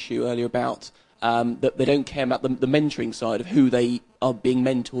raised the issue earlier about that they don't care about the mentoring side of who they are being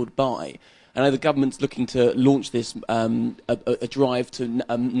mentored by. I know the government's looking to launch this a drive to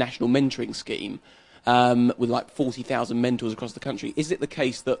national mentoring scheme with like 40,000 mentors across the country. Is it the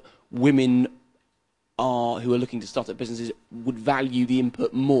case that women who are looking to start up businesses would value the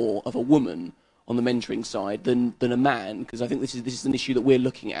input more of a woman on the mentoring side than a man? Because I think this is an issue that we're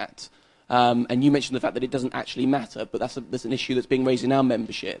looking at. And you mentioned the fact that it doesn't actually matter, but that's an issue that's being raised in our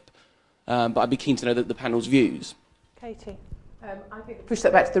membership. But I'd be keen to know the panel's views. Katie. I think push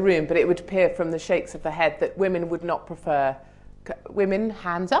that back to the room, but it would appear from the shakes of the head that women would not prefer... Women,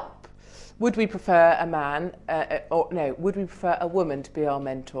 hands up. Would we prefer a man, or no, would we prefer a woman to be our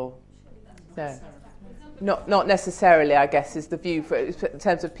mentor? No. Not necessarily, I guess, is the view in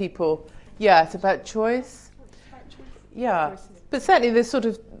terms of people. Yeah, it's about choice. Yeah, but certainly the sort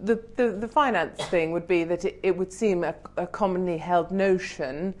of the finance thing would be that it would seem a commonly held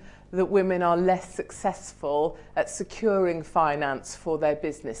notion that women are less successful at securing finance for their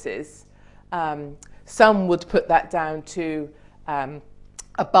businesses. Some would put that down to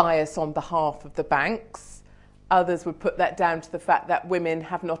a bias on behalf of the banks. Others would put that down to the fact that women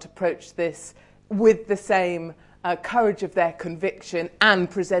have not approached this with the same courage of their conviction and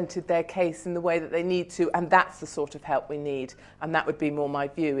presented their case in the way that they need to, and that's the sort of help we need. And that would be more my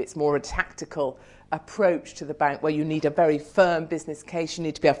view. It's more a tactical approach to the bank where you need a very firm business case, you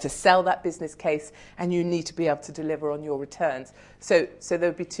need to be able to sell that business case, and you need to be able to deliver on your returns. So there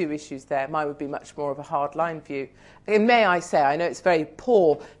would be two issues there. Mine would be much more of a hard-line view. And may I say, I know it's very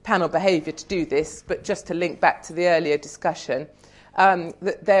poor panel behaviour to do this, but just to link back to the earlier discussion,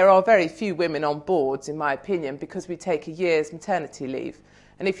 that there are very few women on boards, in my opinion, because we take a year's maternity leave.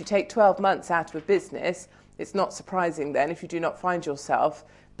 And if you take 12 months out of a business, it's not surprising then if you do not find yourself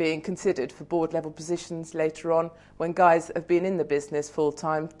being considered for board level positions later on when guys that have been in the business full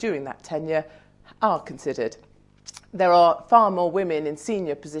time during that tenure are considered. There are far more women in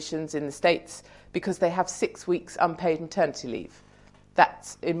senior positions in the States because they have 6 weeks unpaid maternity leave.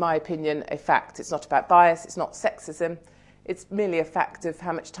 That's, in my opinion, a fact. It's not about bias, it's not sexism. It's merely a fact of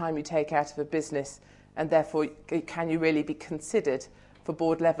how much time you take out of a business, and therefore can you really be considered for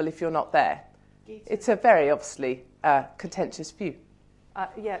board level if you're not there. It's a very obviously contentious view.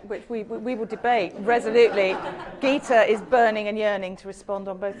 Which we will debate resolutely. Geeta is burning and yearning to respond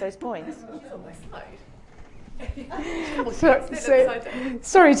on both those points.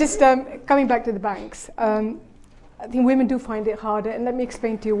 Sorry, just coming back to the banks. I think women do find it harder, and let me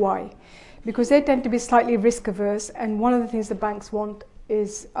explain to you why. Because they tend to be slightly risk averse, and one of the things the banks want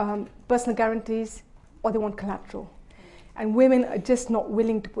is personal guarantees, or they want collateral. And women are just not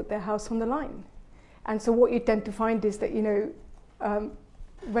willing to put their house on the line. And so what you tend to find is that,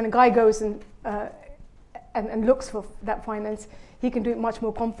 when a guy goes and looks for that finance, he can do it much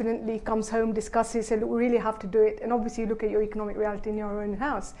more confidently, comes home, discusses, says, look, we really have to do it. And obviously you look at your economic reality in your own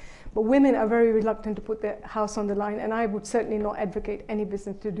house. But women are very reluctant to put their house on the line, and I would certainly not advocate any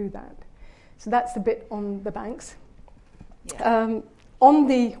business to do that. So that's the bit on the banks. Yeah. On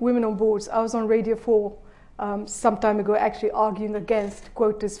the women on boards, I was on Radio 4 some time ago actually arguing against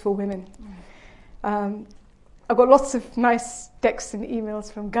quotas for women. I got lots of nice texts and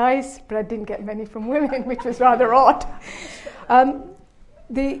emails from guys, but I didn't get many from women, which was rather odd.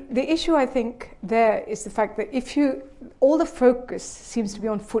 The issue, I think, there is the fact that all the focus seems to be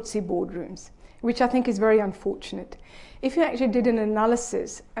on FTSE boardrooms, which I think is very unfortunate. If you actually did an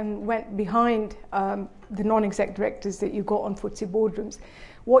analysis and went behind the non-exec directors that you got on FTSE boardrooms,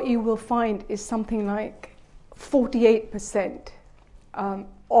 what you will find is something like 48%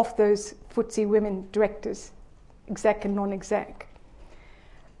 of those FTSE women directors, exec and non-exec,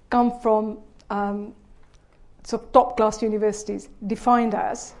 come from sort of top-class universities, defined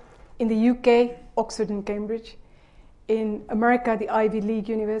as, in the UK, Oxford and Cambridge, in America, the Ivy League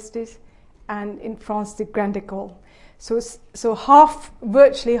universities, and in France, the Grande École. So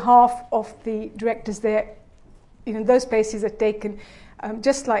virtually half of the directors there, those places are taken,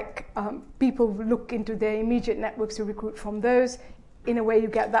 just like people look into their immediate networks to recruit from those. In a way, you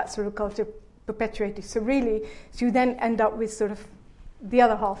get that sort of culture perpetuated. So you then end up with sort of the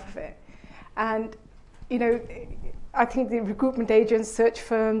other half of it. And, I think the recruitment agents, search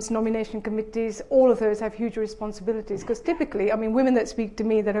firms, nomination committees, all of those have huge responsibilities. Because typically, women that speak to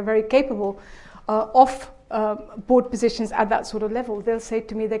me that are very capable of board positions at that sort of level, they'll say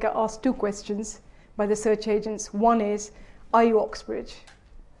to me, they get asked two questions by the search agents. One is, are you Oxbridge?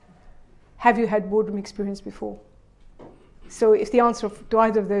 Have you had boardroom experience before? So if the answer to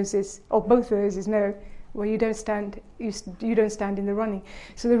either of those is, or both of those is no, where you don't stand in the running.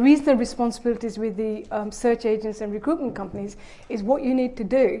 So the reasonable responsibilities with the search agents and recruitment companies is what you need to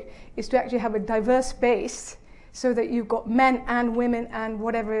do is to actually have a diverse base so that you've got men and women and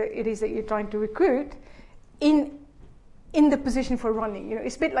whatever it is that you're trying to recruit in the position for running. You know,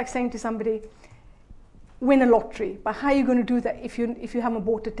 it's a bit like saying to somebody, win a lottery, but how are you going to do that if you haven't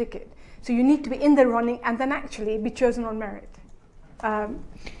bought a ticket? So you need to be in the running and then actually be chosen on merit.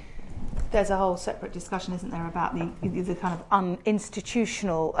 There's a whole separate discussion, isn't there, about the kind of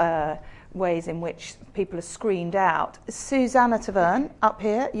uninstitutional ways in which people are screened out. Susanna Taverne, up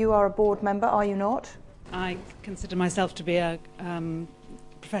here, you are a board member, are you not? I consider myself to be a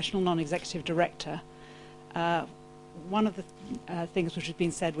professional non-executive director. One of the things which has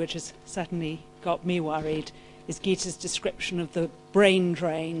been said, which has certainly got me worried, is Geeta's description of the brain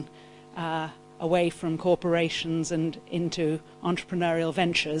drain away from corporations and into entrepreneurial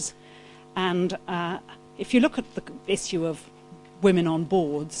ventures. And if you look at the issue of women on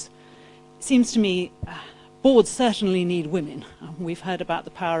boards, it seems to me boards certainly need women. We've heard about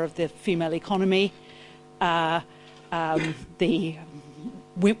the power of the female economy, the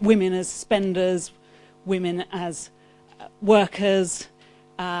women as spenders, women as workers.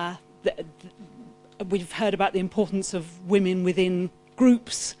 We've heard about the importance of women within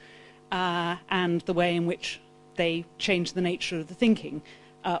groups and the way in which they change the nature of the thinking.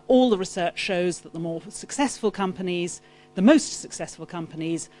 All the research shows that the more successful companies, the most successful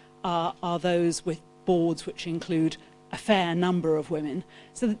companies, are those with boards which include a fair number of women.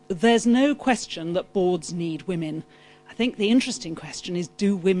 So there's no question that boards need women. I think the interesting question is,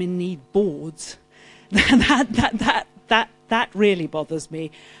 do women need boards? That really bothers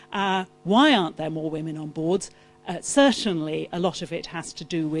me. Why aren't there more women on boards? Certainly, a lot of it has to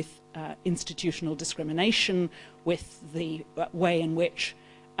do with institutional discrimination, with the way in which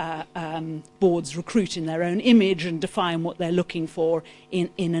boards recruit in their own image and define what they're looking for in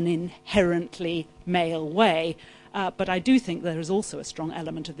an inherently male way. But I do think there is also a strong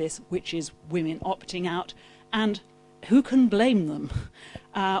element of this, which is women opting out. And who can blame them?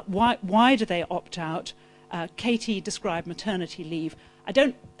 Why do they opt out? Katie described maternity leave. I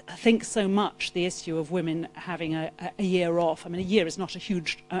don't think so much the issue of women having a year off. I mean, a year is not a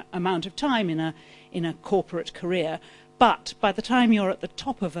huge amount of time in a corporate career. But by the time you're at the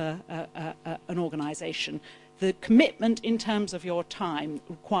top of an organisation, the commitment in terms of your time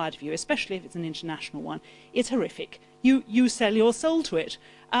required of you, especially if it's an international one, is horrific. You sell your soul to it.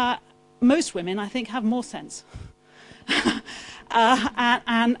 Most women, I think, have more sense. So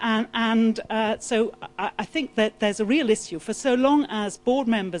I think that there's a real issue. For so long as board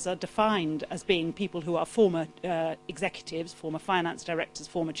members are defined as being people who are former executives, former finance directors,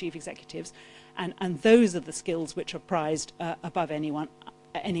 former chief executives, and those are the skills which are prized above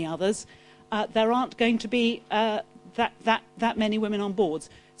any others, there aren't going to be that many women on boards.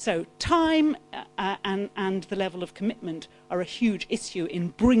 So time and the level of commitment are a huge issue in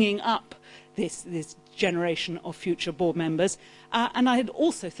bringing up this generation of future board members. And I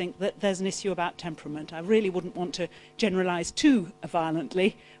also think that there's an issue about temperament. I really wouldn't want to generalise too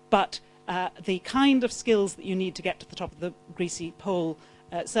violently, but the kind of skills that you need to get to the top of the greasy pole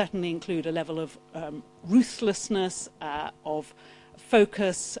certainly include a level of ruthlessness, of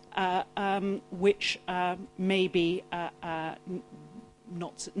focus, which maybe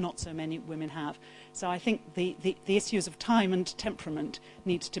not so many women have. So I think the issues of time and temperament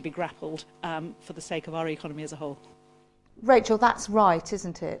need to be grappled for the sake of our economy as a whole. Rachel, that's right,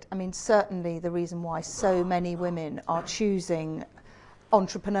 isn't it? I mean, certainly the reason why so many women are choosing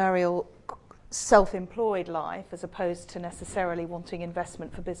entrepreneurial, self-employed life as opposed to necessarily wanting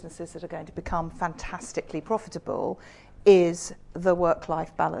investment for businesses that are going to become fantastically profitable is the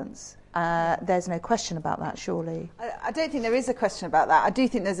work-life balance. There's no question about that, surely. I don't think there is a question about that. I do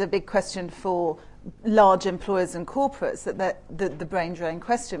think there's a big question for large employers and corporates, that the brain drain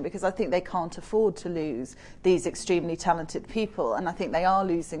question, because I think they can't afford to lose these extremely talented people, and I think they are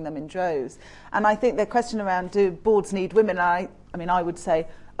losing them in droves. And I think the question around, do boards need women? I mean, I would say,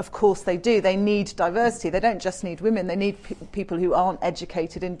 of course they do. They need diversity. They don't just need women. They need people who aren't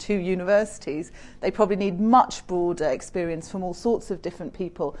educated in 2 universities. They probably need much broader experience from all sorts of different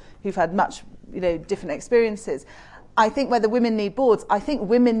people who've had much, different experiences. I think whether women need boards, I think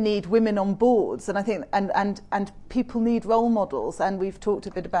women need women on boards, and I think and people need role models, and we've talked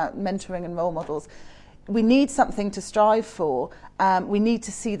a bit about mentoring and role models. We need something to strive for. We need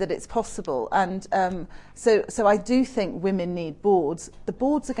to see that it's possible, and so I do think women need boards. The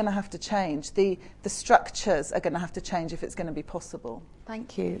boards are going to have to change. The structures are going to have to change if it's going to be possible.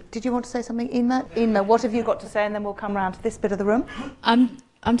 Thank you. Did you want to say something, Inma? Inma, what have you got to say, and then we'll come round to this bit of the room.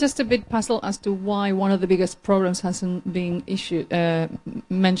 I'm just a bit puzzled as to why one of the biggest problems hasn't been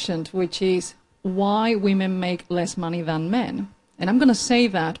mentioned, which is why women make less money than men. And I'm going to say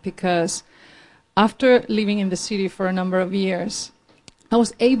that because after living in the city for a number of years, I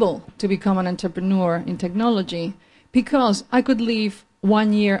was able to become an entrepreneur in technology because I could live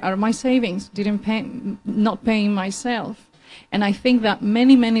 1 year out of my savings, not paying myself. And I think that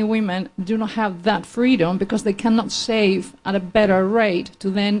many, many women do not have that freedom because they cannot save at a better rate to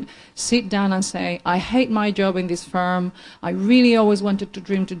then sit down and say, I hate my job in this firm. I really always wanted to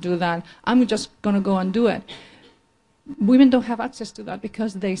dream to do that. I'm just going to go and do it. Women don't have access to that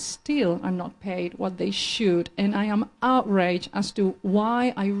because they still are not paid what they should. And I am outraged as to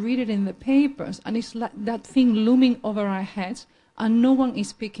why. I read it in the papers and it's like that thing looming over our heads and no one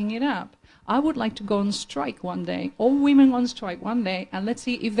is picking it up. I would like to go on strike one day, all women on strike one day, and let's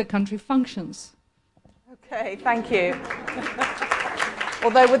see if the country functions. Okay, thank you.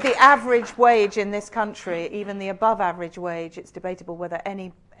 Although with the average wage in this country, even the above average wage, it's debatable whether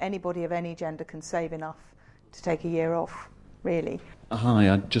anybody of any gender can save enough to take a year off, really.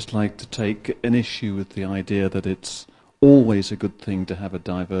 Hi, I'd just like to take an issue with the idea that it's always a good thing to have a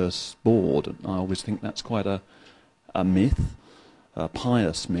diverse board. I always think that's quite a myth, a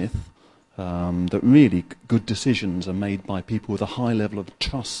pious myth. That really good decisions are made by people with a high level of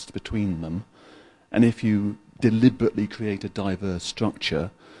trust between them. And if you deliberately create a diverse structure,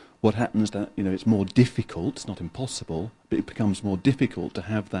 what happens that, it's more difficult, it's not impossible, but it becomes more difficult to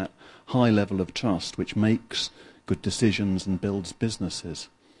have that high level of trust which makes good decisions and builds businesses.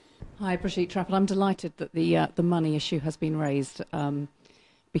 Hi, Brigitte Trafford. I'm delighted that the money issue has been raised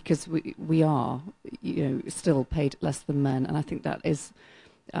because we are, still paid less than men, and I think that is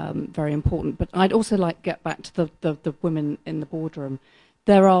very important. But I'd also like to get back to the women in the boardroom.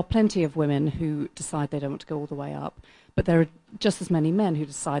 There are plenty of women who decide they don't want to go all the way up, but there are just as many men who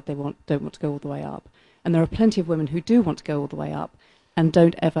decide they don't want to go all the way up. And there are plenty of women who do want to go all the way up and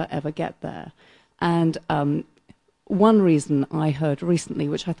don't ever get there. And one reason I heard recently,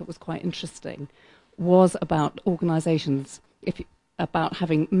 which I thought was quite interesting, was about organisations, about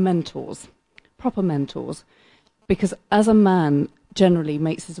having mentors, proper mentors, because as a man generally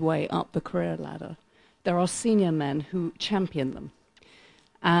makes his way up the career ladder, there are senior men who champion them.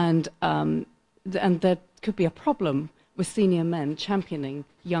 And there could be a problem with senior men championing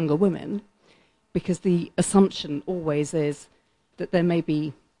younger women because the assumption always is that there may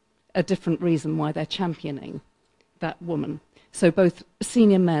be a different reason why they're championing that woman. So both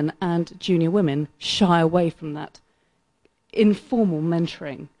senior men and junior women shy away from that informal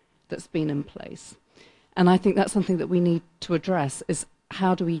mentoring that's been in place. And I think that's something that we need to address, is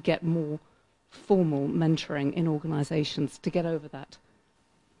how do we get more formal mentoring in organisations to get over that?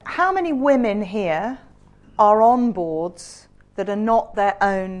 How many women here are on boards that are not their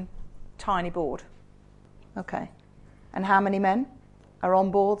own tiny board? Okay. And how many men are on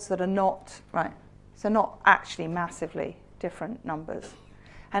boards that are not, right, so not actually massively different numbers?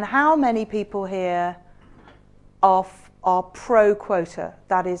 And how many people here are pro-quota?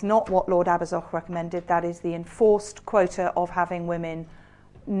 That is not what Lord Aberzoch recommended. That is the enforced quota of having women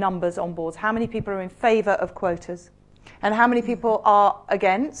numbers on boards. How many people are in favour of quotas? And how many people are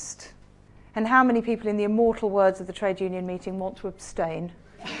against? And how many people, in the immortal words of the trade union meeting, want to abstain?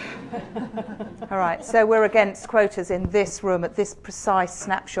 All right, so we're against quotas in this room at this precise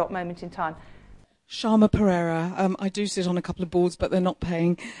snapshot moment in time. Sharma Pereira. I do sit on a couple of boards, but they're not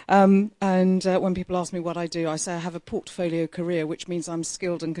paying. And when people ask me what I do, I say I have a portfolio career, which means I'm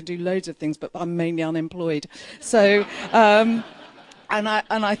skilled and can do loads of things, but I'm mainly unemployed. So, and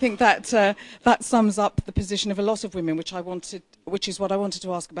I think that that sums up the position of a lot of women, which is what I wanted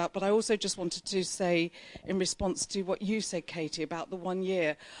to ask about. But I also just wanted to say, in response to what you said, Katie, about the 1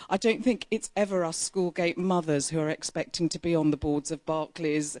 year, I don't think it's ever us Schoolgate mothers who are expecting to be on the boards of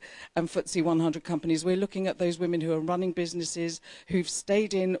Barclays and FTSE 100 companies. We're looking at those women who are running businesses, who've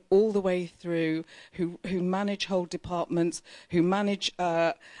stayed in all the way through, who manage whole departments, who manage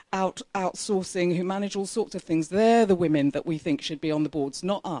outsourcing, who manage all sorts of things. They're the women that we think should be on the boards,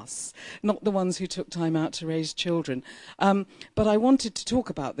 not us, not the ones who took time out to raise children. But I wanted to talk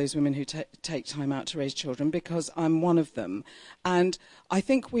about those women who take time out to raise children because I'm one of them. And I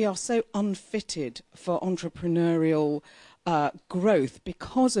think we are so unfitted for entrepreneurial growth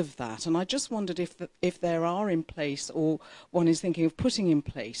because of that. And I just wondered if there are in place, or one is thinking of putting in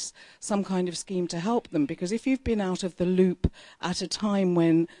place, some kind of scheme to help them. Because if you've been out of the loop at a time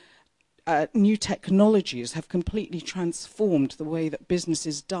when new technologies have completely transformed the way that business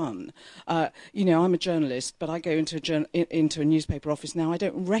is done. I'm a journalist, but I go into a newspaper office now. I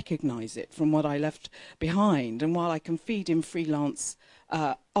don't recognise it from what I left behind. And while I can feed in freelance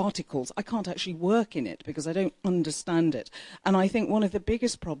articles, I can't actually work in it because I don't understand it. And I think one of the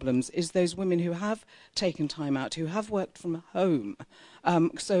biggest problems is those women who have taken time out, who have worked from home.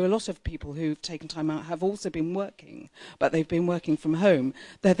 So a lot of people who've taken time out have also been working, but they've been working from home.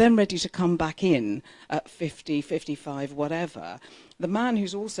 They're then ready to come back in at 50, 55, whatever. The man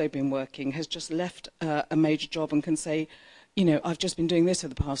who's also been working has just left a major job and can say, you know, I've just been doing this for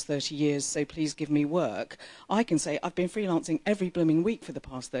the past 30 years, so please give me work. I can say I've been freelancing every blooming week for the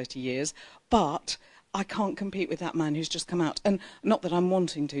past 30 years, but I can't compete with that man who's just come out. And not that I'm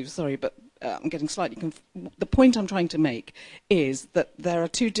wanting to, sorry, but I'm getting slightly the point I'm trying to make is that there are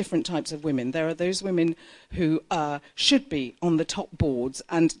two different types of women. There are those women who should be on the top boards,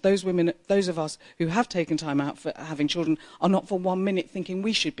 and those women, those of us who have taken time out for having children, are not for 1 minute thinking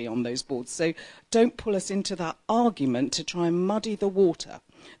we should be on those boards. So don't pull us into that argument to try and muddy the water.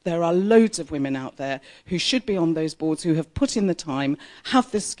 There are loads of women out there who should be on those boards, who have put in the time,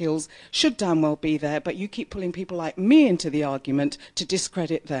 have the skills, should damn well be there, but you keep pulling people like me into the argument to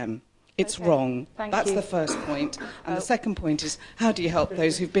discredit them. It's wrong. That's the first point. And the second point is, how do you help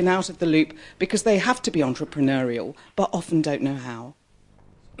those who've been out of the loop because they have to be entrepreneurial, but often don't know how?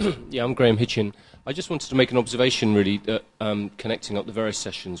 Yeah, I'm Graham Hitchin. I just wanted to make an observation, really, that connecting up the various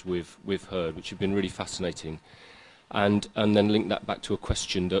sessions we've heard, which have been really fascinating, and then link that back to a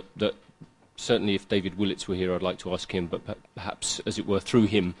question that certainly if David Willetts were here, I'd like to ask him, but perhaps, as it were, through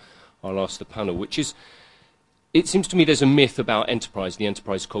him, I'll ask the panel, which is, it seems to me there's a myth about enterprise, the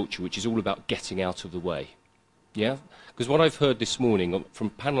enterprise culture, which is all about getting out of the way. Yeah? Because what I've heard this morning from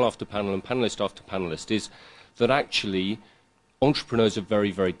panel after panel and panellist after panellist is that actually entrepreneurs are very,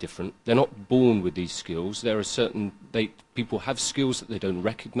 very different. They're not born with these skills. There are certain... people have skills that they don't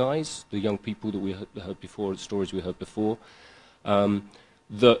recognise, the young people that we heard before, the stories we heard before,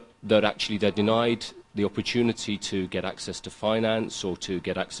 that actually they're denied the opportunity to get access to finance or to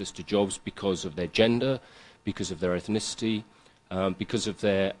get access to jobs because of their gender, because of their ethnicity, because of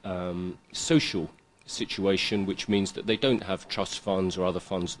their social situation, which means that they don't have trust funds or other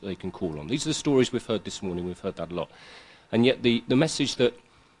funds that they can call on. These are the stories we've heard this morning. We've heard that a lot. And yet the message that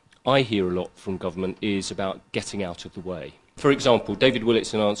I hear a lot from government is about getting out of the way. For example, David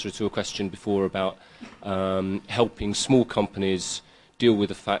Willetts, in answer to a question before about helping small companies deal with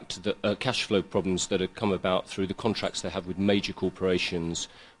the fact that cash flow problems that have come about through the contracts they have with major corporations,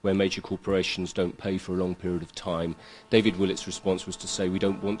 where major corporations don't pay for a long period of time. David Willetts' response was to say we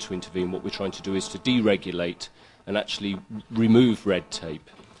don't want to intervene. What we're trying to do is to deregulate and actually remove red tape.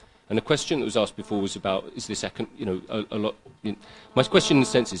 And a question that was asked before was about, is this, a lot... my question in a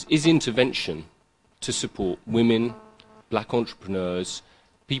sense is intervention to support women, black entrepreneurs,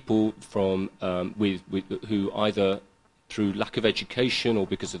 people from who either through lack of education or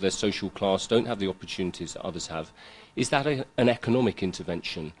because of their social class don't have the opportunities that others have, is that an economic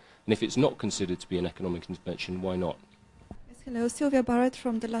intervention? And if it's not considered to be an economic intervention, why not? Yes, hello, Sylvia Barrett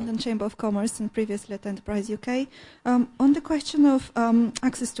from the London Chamber of Commerce and previously at Enterprise UK. On the question of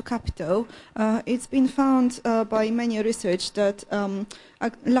access to capital, it's been found by many research that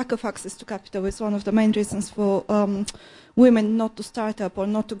lack of access to capital is one of the main reasons for women not to start up or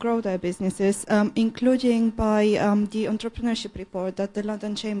not to grow their businesses, including by the entrepreneurship report that the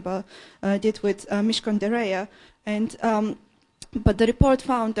London Chamber did with Mishcon Dereya. And but the report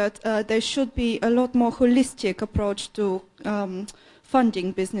found that there should be a lot more holistic approach to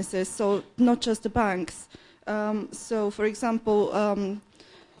funding businesses, so not just the banks. So, for example,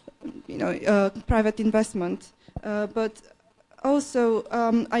 private investment, but also,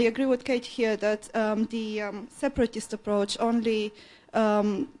 I agree with Kate here that the separatist approach only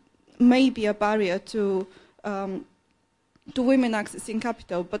may be a barrier to women accessing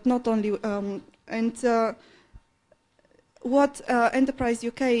capital, but not only. What Enterprise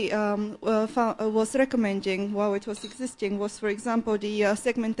UK was recommending while it was existing was, for example, the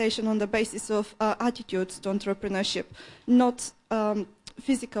segmentation on the basis of attitudes to entrepreneurship, not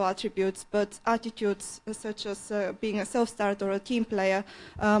physical attributes, but attitudes such as being a self-starter or a team player.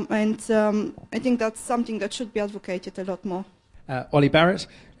 I think that's something that should be advocated a lot more. Ollie Barrett,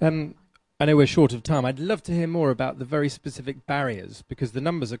 I know we're short of time. I'd love to hear more about the very specific barriers, because the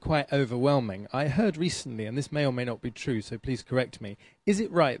numbers are quite overwhelming. I heard recently, and this may or may not be true, so please correct me, is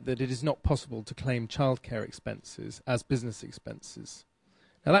it right that it is not possible to claim childcare expenses as business expenses?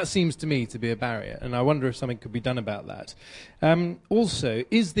 Now, that seems to me to be a barrier, and I wonder if something could be done about that. Also,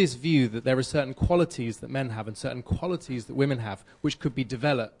 is this view that there are certain qualities that men have and certain qualities that women have which could be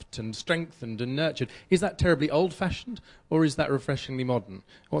developed and strengthened and nurtured, is that terribly old-fashioned, or is that refreshingly modern?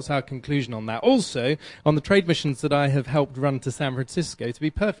 What's our conclusion on that? Also, on the trade missions that I have helped run to San Francisco, to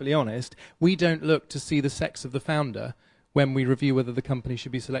be perfectly honest, we don't look to see the sex of the founder when we review whether the company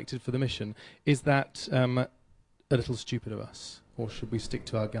should be selected for the mission. Is that a little stupid of us, or should we stick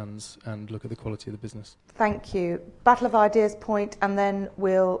to our guns and look at the quality of the business? Thank you. Battle of Ideas point, and then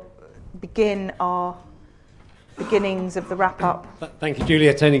we'll begin our beginnings of the wrap-up. Thank you,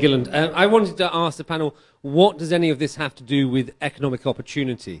 Julia. Tony Gilland. I wanted to ask the panel, what does any of this have to do with economic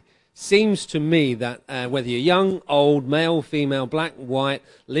opportunity? Seems to me that whether you're young, old, male, female, black, white,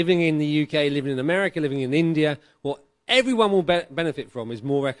 living in the UK, living in America, living in India, what everyone will benefit from is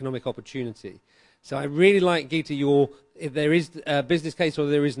more economic opportunity. So I really like, Geeta, if there is a business case or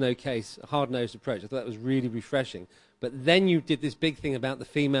there is no case, a hard-nosed approach. I thought that was really refreshing. But then you did this big thing about the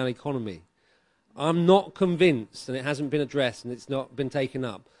female economy. I'm not convinced, and it hasn't been addressed and it's not been taken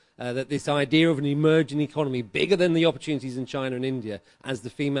up, that this idea of an emerging economy bigger than the opportunities in China and India as the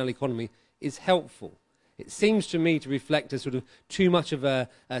female economy is helpful. It seems to me to reflect a sort of too much of a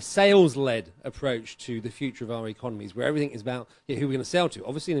sales-led approach to the future of our economies, where everything is about who we're going to sell to.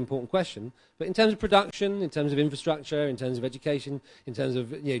 Obviously an important question, but in terms of production, in terms of infrastructure, in terms of education, in terms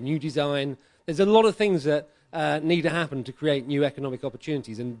of new design, there's a lot of things that need to happen to create new economic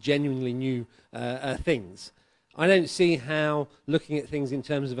opportunities and genuinely new things. I don't see how looking at things in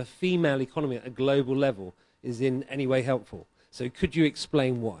terms of a female economy at a global level is in any way helpful. So could you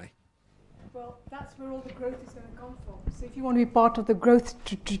explain why? Well, that's where all the growth is going to come from. So if you want to be part of the growth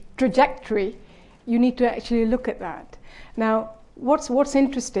trajectory, you need to actually look at that. Now, what's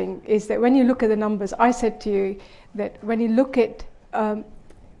interesting is that when you look at the numbers, I said to you that when you look at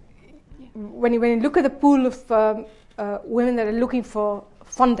when you look at the pool of women that are looking for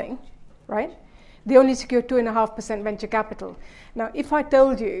funding, right? They only secure 2.5% venture capital. Now, if I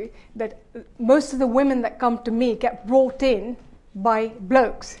told you that most of the women that come to me get brought in by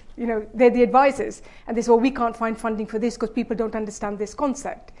blokes, they're the advisors, and they say, well, we can't find funding for this because people don't understand this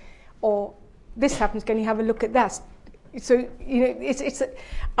concept. Or this happens, can you have a look at that? So,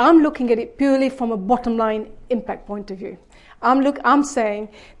 I'm looking at it purely from a bottom line impact point of view. I'm saying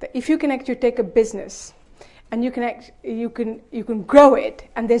that if you can actually take a business and you can grow it,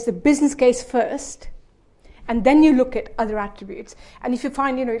 and there's the business case first, and then you look at other attributes. And if you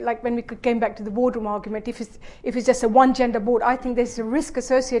find, like when we came back to the boardroom argument, if it's just a one-gender board, I think there's a risk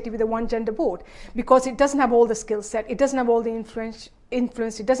associated with a one-gender board because it doesn't have all the skill set, it doesn't have all the influence,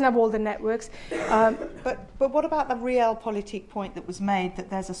 it doesn't have all the networks. But what about the realpolitik point that was made that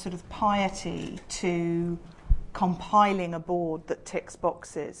there's a sort of piety to compiling a board that ticks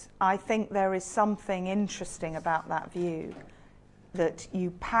boxes? I think there is something interesting about that view, that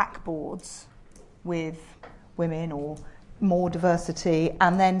you pack boards with women or more diversity,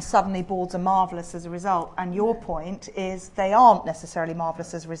 and then suddenly boards are marvellous as a result. And your point is they aren't necessarily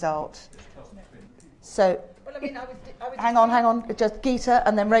marvellous as a result. So, well, I mean, I was hang on, just Geeta,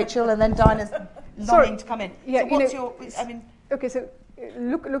 and then Rachel, and then Dinah's longing to come in. Yeah, so what's okay, so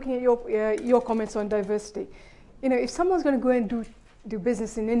looking at your comments on diversity, if someone's going to go and do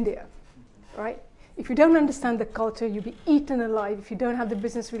business in India, right? If you don't understand the culture, you'll be eaten alive. If you don't have the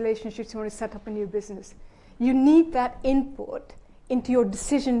business relationships, you want to set up a new business. You need that input into your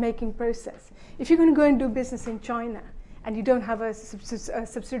decision-making process. If you're going to go and do business in China and you don't have a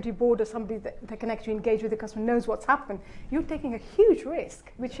subsidiary board or somebody that can actually engage with the customer, knows what's happened, you're taking a huge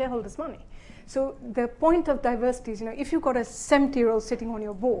risk with shareholders' money. So the point of diversity is, if you've got a 70-year-old sitting on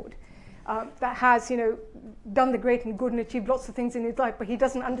your board, that has, done the great and good and achieved lots of things in his life, but he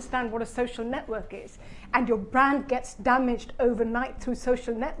doesn't understand what a social network is, and your brand gets damaged overnight through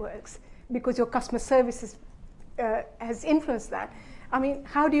social networks because your customer service has influenced that. I mean,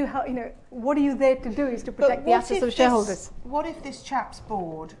 how do you help? What are you there to do? Is to protect the assets of shareholders. What if this chap's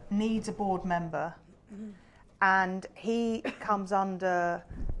board needs a board member, and he comes under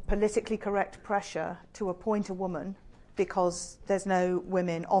politically correct pressure to appoint a woman because there's no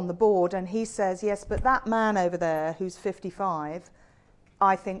women on the board, and he says, yes, but that man over there who's 55,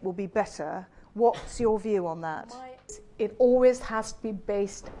 I think will be better. What's your view on that? It always has to be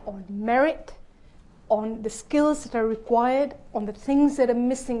based on merit, on the skills that are required, on the things that are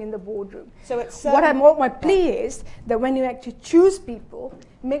missing in the boardroom. So it's what my plea is that when you actually choose people,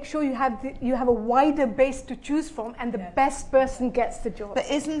 make sure you have a wider base to choose from, and the best person gets the job. But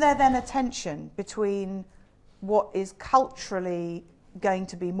isn't there then a tension between what is culturally going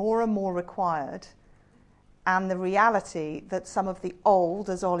to be more and more required and the reality that some of the old,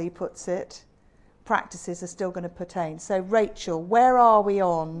 as Ollie puts it, practices are still going to pertain? So, Rachel, where are we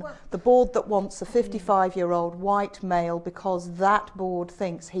on the board that wants a 55-year-old white male because that board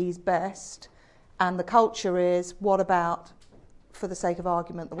thinks he's best, and the culture is, what about, for the sake of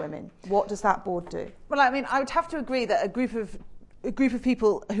argument, the women? What does that board do? Well, I mean, I would have to agree that a group of a group of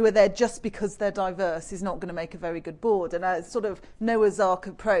people who are there just because they're diverse is not going to make a very good board. And a sort of Noah's Ark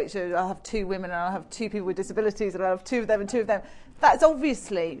approach, I'll have 2 women and I'll have 2 people with disabilities and I'll have 2 of them and 2 of them, that's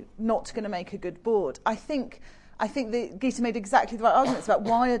obviously not going to make a good board. I think that Geeta made exactly the right arguments about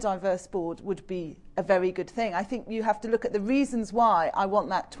why a diverse board would be a very good thing. I think you have to look at the reasons why I want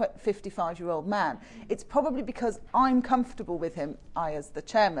that 55-year-old man. It's probably because I'm comfortable with him, I as the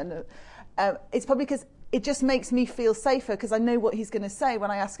chairman. It's probably because it just makes me feel safer because I know what he's going to say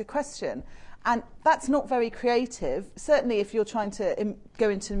when I ask a question. And that's not very creative. Certainly if you're trying to go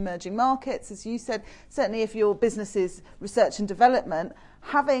into emerging markets, as you said, certainly if your business is research and development,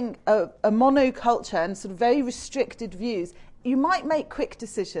 having a monoculture and sort of very restricted views, you might make quick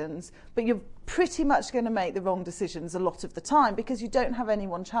decisions, but you're pretty much going to make the wrong decisions a lot of the time because you don't have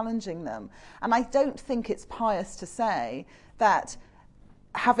anyone challenging them. And I don't think it's pious to say that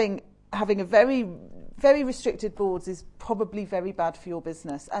having a very, very restricted boards is probably very bad for your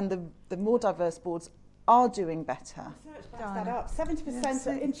business. And the more diverse boards are doing better. Research backs that up.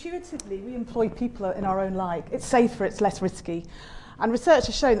 70% intuitively we employ people in our own like. It's safer, it's less risky. And research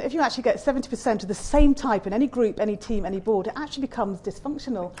has shown that if you actually get 70% of the same type in any group, any team, any board, it actually becomes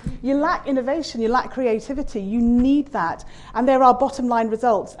dysfunctional. You lack innovation, you lack creativity, you need that. And there are bottom line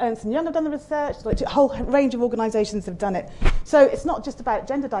results. Ernst & Young have done the research, a whole range of organisations have done it. So it's not just about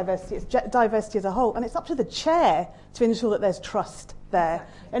gender diversity, it's diversity as a whole. And it's up to the chair to ensure that there's trust there.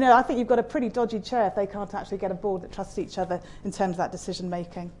 You know, I think you've got a pretty dodgy chair if they can't actually get a board that trusts each other in terms of that decision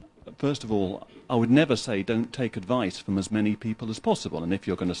making. First of all, I would never say don't take advice from as many people as possible. And if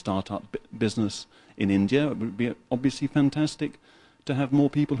you're going to start up business in India, it would be obviously fantastic to have more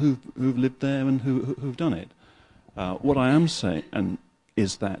people who've lived there and who've done it. What I am saying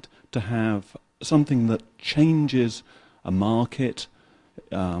is that to have something that changes a market,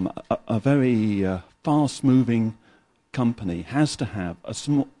 a very fast-moving company has to have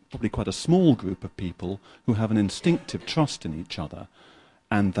probably quite a small group of people who have an instinctive trust in each other.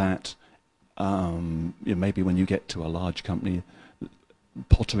 And that maybe when you get to a large company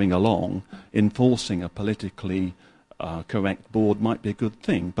pottering along, enforcing a politically correct board might be a good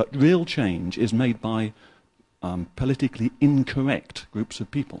thing. But real change is made by politically incorrect groups of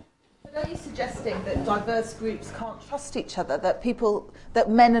people. But are you suggesting that diverse groups can't trust each other, that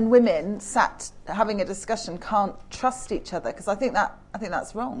men and women sat having a discussion can't trust each other? Because I think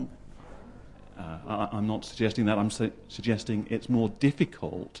that's wrong. I'm not suggesting that. I'm suggesting it's more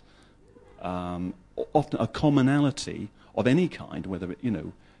difficult. Often a commonality of any kind, whether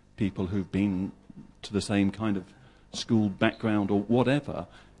people who've been to the same kind of school background or whatever,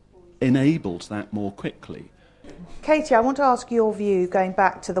 enables that more quickly. Katie, I want to ask your view, going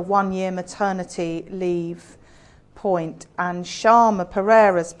back to the 1-year maternity leave point and Sharma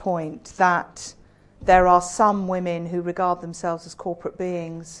Pereira's point that there are some women who regard themselves as corporate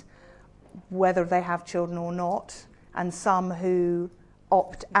beings, whether they have children or not, and some who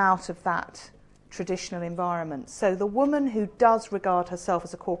opt out of that traditional environment. So the woman who does regard herself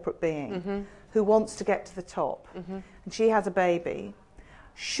as a corporate being, who wants to get to the top, and she has a baby,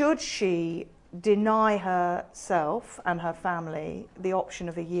 should she deny herself and her family the option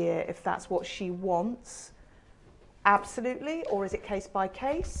of a year if that's what she wants? Absolutely, or is it case by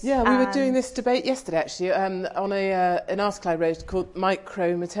case? Yeah, we were doing this debate yesterday actually on an article I wrote called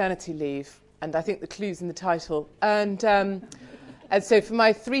Micro Maternity Leave, and I think the clue's in the title. And so for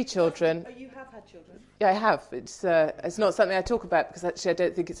my 3 children... Oh, you have had children? Yeah, I have. It's not something I talk about because actually I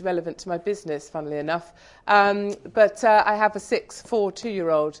don't think it's relevant to my business, funnily enough. But I have a 6, 4,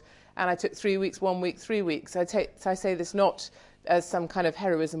 2-year-old, and I took 3 weeks, 1 week, 3 weeks. So I say this not as some kind of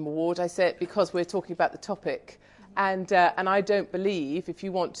heroism award. I say it because we're talking about the topic. And I don't believe if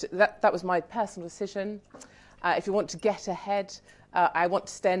you want to, that was my personal decision. If you want to get ahead, I want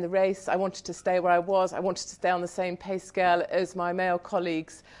to stay in the race. I wanted to stay where I was. I wanted to stay on the same pay scale as my male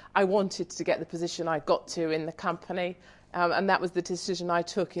colleagues. I wanted to get the position I got to in the company. And that was the decision I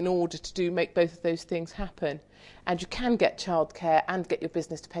took in order to make both of those things happen. And you can get childcare and get your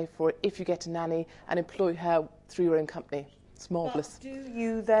business to pay for it if you get a nanny and employ her through your own company. It's marvellous. But do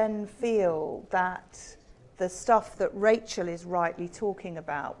you then feel that the stuff that Rachel is rightly talking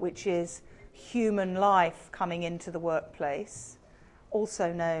about, which is human life coming into the workplace,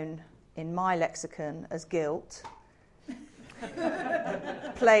 also known in my lexicon as guilt,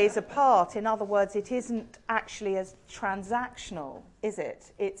 plays a part? In other words, it isn't actually as transactional, is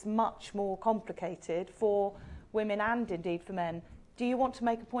it? It's much more complicated for women and indeed for men. Do you want to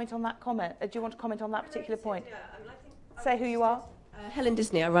make a point on that comment? Do you want to comment on that particular point? Say who you are. Helen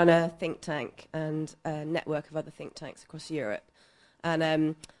Disney. I run a think tank and a network of other think tanks across Europe. And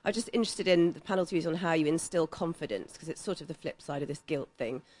I'm just interested in the panel's views on how you instill confidence, because it's sort of the flip side of this guilt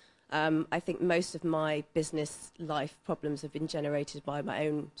thing. I think most of my business life problems have been generated by my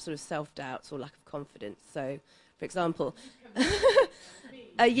own sort of self-doubts or lack of confidence. So, for example,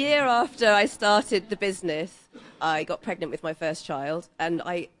 a year after I started the business, I got pregnant with my first child, and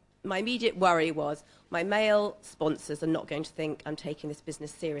my immediate worry was my male sponsors are not going to think I'm taking this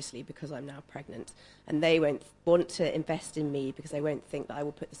business seriously because I'm now pregnant, and they won't want to invest in me because they won't think that I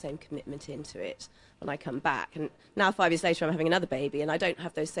will put the same commitment into it when I come back. And now 5 years later I'm having another baby, and I don't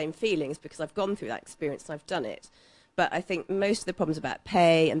have those same feelings because I've gone through that experience and I've done it. But I think most of the problems about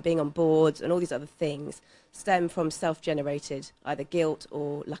pay and being on boards and all these other things stem from self-generated either guilt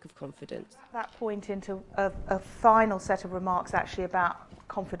or lack of confidence. That point into a final set of remarks actually about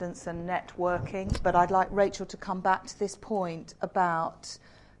confidence and networking, but I'd like Rachel to come back to this point about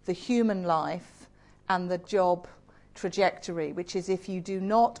the human life and the job trajectory, which is if you do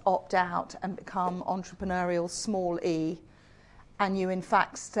not opt out and become entrepreneurial small e, and you in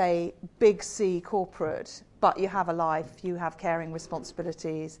fact stay big C corporate, but you have a life, you have caring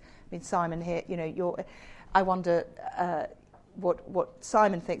responsibilities. I mean, Simon here, I wonder what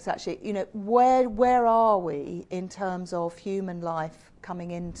Simon thinks actually. Where are we in terms of human life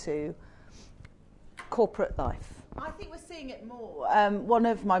coming into corporate life? I think we're seeing it more. One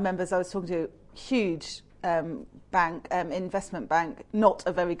of my members I was talking to, huge bank, investment bank, not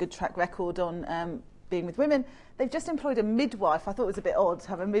a very good track record on being with women. They've just employed a midwife. I thought it was a bit odd to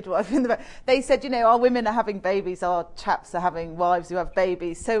have a midwife in the bank. They said, our women are having babies, our chaps are having wives who have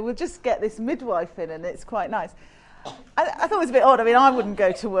babies, so we'll just get this midwife in, and it's quite nice. I thought it was a bit odd. I mean, I wouldn't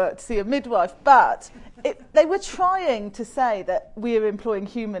go to work to see a midwife, but they were trying to say that we're employing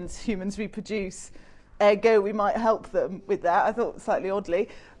humans reproduce, ergo we might help them with that. I thought slightly oddly.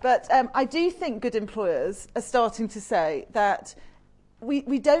 But I do think good employers are starting to say that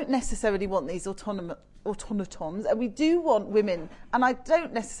we don't necessarily want these automatons, and we do want women, and I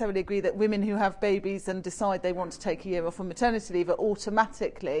don't necessarily agree that women who have babies and decide they want to take a year off on maternity leave are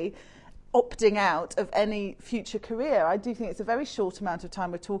automatically opting out of any future career. I do think it's a very short amount of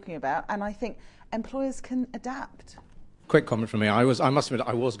time we're talking about, and I think employers can adapt. Quick comment from me. I must admit,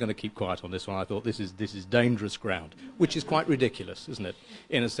 I was going to keep quiet on this one. I thought this is dangerous ground, which is quite ridiculous, isn't it?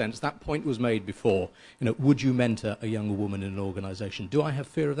 In a sense, that point was made before. Would you mentor a younger woman in an organisation? Do I have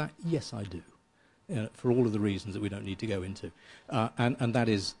fear of that? Yes, I do. For all of the reasons that we don't need to go into, and that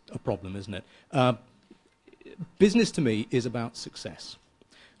is a problem, isn't it? Business to me is about success.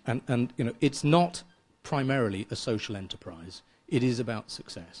 And it's not primarily a social enterprise. It is about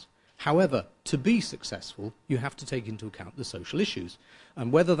success. However, to be successful, you have to take into account the social issues.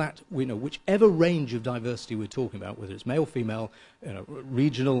 And whether that, whichever range of diversity we're talking about, whether it's male, female,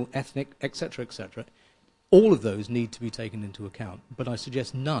 regional, ethnic, etc., all of those need to be taken into account. But I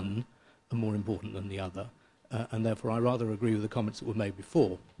suggest none are more important than the other. And therefore, I rather agree with the comments that were made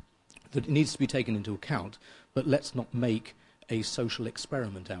before, that it needs to be taken into account, but let's not make a social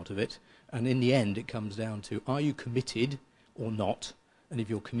experiment out of it. And in the end, it comes down to, are you committed or not? And if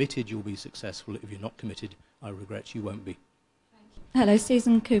you're committed, you'll be successful. If you're not committed, I regret you won't be. Hello,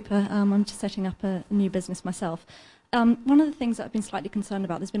 Susan Cooper. I'm just setting up a new business myself. One of the things that I've been slightly concerned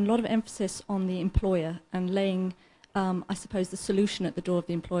about, there's been a lot of emphasis on the employer and laying, I suppose, the solution at the door of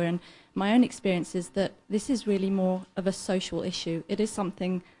the employer. And my own experience is that this is really more of a social issue. It is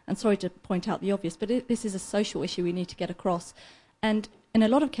something, and sorry to point out the obvious, but this is a social issue we need to get across. And in a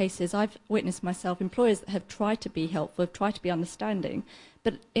lot of cases, I've witnessed myself employers that have tried to be helpful, have tried to be understanding,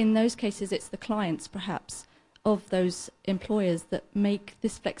 but in those cases it's the clients, perhaps, of those employers that make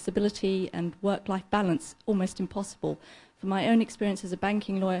this flexibility and work-life balance almost impossible. From my own experience as a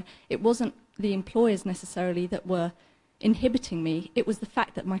banking lawyer, it wasn't the employers necessarily that were inhibiting me, it was the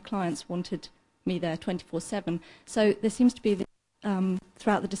fact that my clients wanted me there 24/7. So there seems to be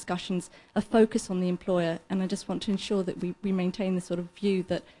throughout the discussions a focus on the employer, and I just want to ensure that we maintain the sort of view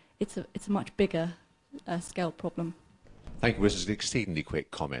that it's a much bigger scale problem. Thank you. This is an exceedingly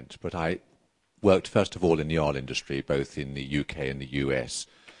quick comment, but I worked first of all in the oil industry, both in the UK and the US,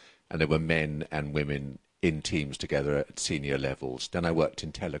 and there were men and women in teams together at senior levels. Then I worked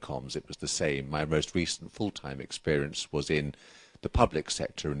in telecoms. It was the same. My most recent full-time experience was in the public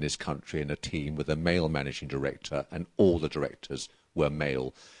sector in this country in a team with a male managing director, and all the directors were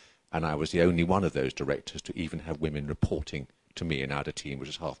male. And I was the only one of those directors to even have women reporting to me, and I had a team which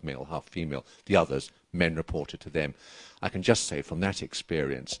was half male, half female. The others, men reported to them. I can just say from that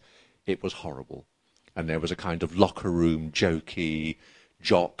experience, it was horrible. And there was a kind of locker room, jokey,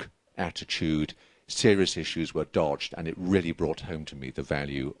 jock attitude. Serious issues were dodged, and it really brought home to me the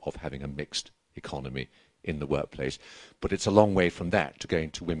value of having a mixed economy in the workplace. But it's a long way from that to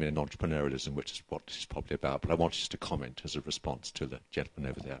going to women in entrepreneurialism, which is what this is probably about. But I wanted just to comment as a response to the gentleman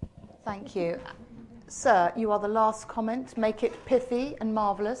over there. Thank you. Sir, you are the last comment. Make it pithy and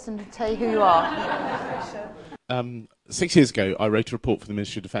marvellous, and tell who you are. 6 years ago, I wrote a report for the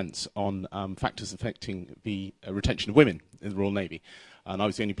Ministry of Defence on factors affecting the retention of women in the Royal Navy. And I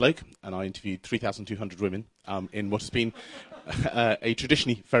was the only bloke, and I interviewed 3,200 women in what has been a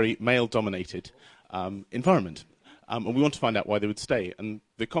traditionally very male-dominated environment. And we want to find out why they would stay. And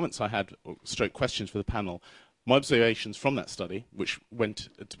the comments I had, or stroke questions for the panel, my observations from that study, which went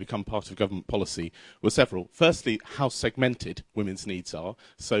to become part of government policy, were several. Firstly, how segmented women's needs are.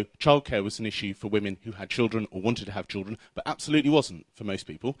 So childcare was an issue for women who had children or wanted to have children, but absolutely wasn't for most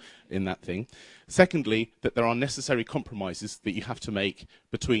people in that thing. Secondly, that there are necessary compromises that you have to make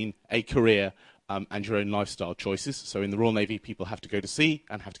between a career and your own lifestyle choices. So in the Royal Navy, people have to go to sea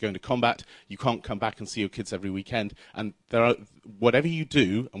and have to go into combat. You can't come back and see your kids every weekend. And there are, whatever you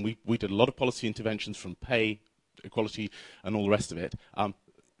do, and we did a lot of policy interventions from pay, equality, and all the rest of it,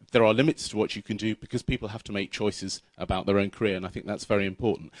 there are limits to what you can do because people have to make choices about their own career, and I think that's very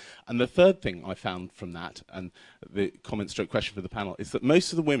important. And the third thing I found from that, and the comment stroke question for the panel, is that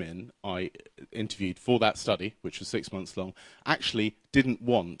most of the women I interviewed for that study, which was 6 months long, actually didn't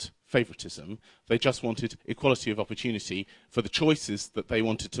want favouritism. They just wanted equality of opportunity for the choices that they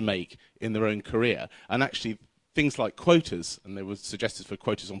wanted to make in their own career. And actually, things like quotas, and they were suggested for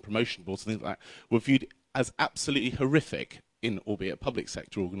quotas on promotion boards and things like that, were viewed as absolutely horrific in, albeit a public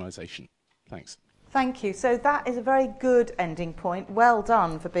sector organisation. Thanks. Thank you. So that is a very good ending point. Well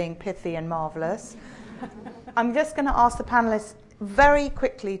done for being pithy and marvellous. I'm just going to ask the panellists very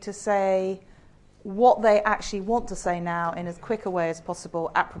quickly to say what they actually want to say now in as quick a way as possible,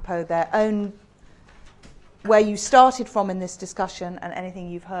 apropos their own, where you started from in this discussion and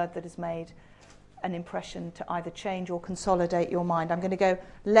anything you've heard that has made an impression to either change or consolidate your mind. I'm going to go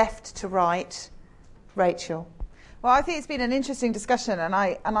left to right. Rachel. Well, I think it's been an interesting discussion, and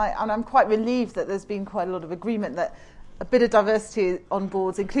I'm quite relieved that there's been quite a lot of agreement that a bit of diversity on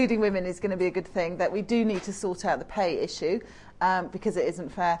boards, including women, is going to be a good thing, that we do need to sort out the pay issue because it isn't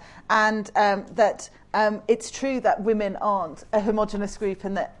fair, and that it's true that women aren't a homogenous group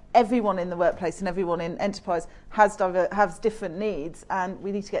and that everyone in the workplace and everyone in enterprise has different needs, and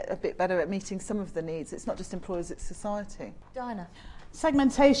we need to get a bit better at meeting some of the needs. It's not just employers, it's society. Diana.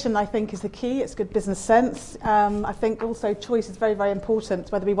 Segmentation, I think, is the key. It's good business sense. I think also choice is very, very important,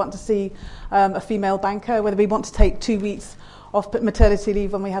 whether we want to see a female banker, whether we want to take 2 weeks off maternity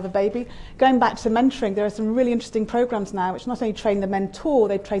leave when we have a baby. Going back to mentoring, there are some really interesting programs now which not only train the mentor,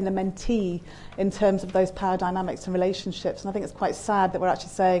 they train the mentee in terms of those power dynamics and relationships. And I think it's quite sad that we're actually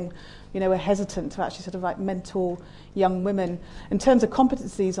saying, you know, we're hesitant to actually sort of like mentor young women. In terms of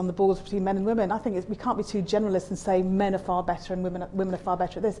competencies on the boards between men and women, I think we can't be too generalist and say men are far better and women are far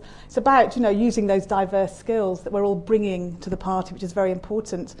better at this. It's about, you know, using those diverse skills that we're all bringing to the party, which is very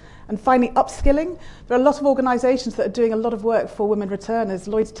important. And finally, upskilling. There are a lot of organisations that are doing a lot of work for women returners.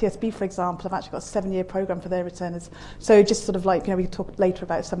 Lloyd's TSB, for example, have actually got a 7-year programme for their returners. So just sort of like, you know, we can talk later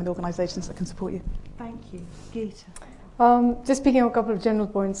about some of the organisations that can support you. Thank you. Geeta. Just picking up a couple of general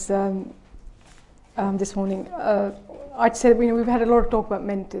points this morning, I'd say that, you know, we've had a lot of talk about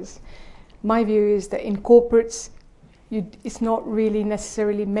mentors. My view is that in corporates, it's not really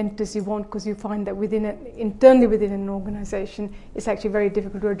necessarily mentors you want, because you find that internally within an organisation, it's actually very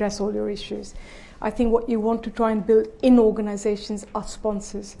difficult to address all your issues. I think what you want to try and build in organisations are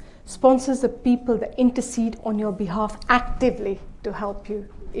sponsors. Sponsors are people that intercede on your behalf actively to help you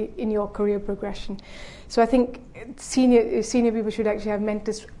in your career progression. So I think senior people should actually have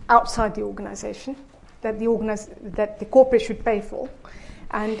mentors outside the organisation that the corporate should pay for,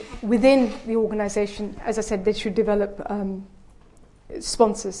 and within the organisation, as I said, they should develop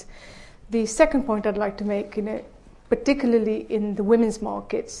sponsors. The second point I'd like to make, you know, particularly in the women's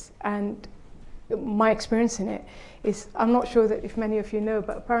markets and my experience in it, is I'm not sure that if many of you know,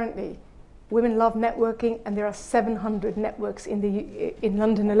 but apparently women love networking, and there are 700 networks in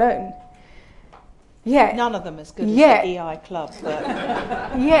London alone. Yeah. None of them as good as the EI club. But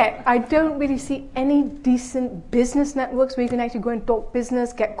yeah, I don't really see any decent business networks where you can actually go and talk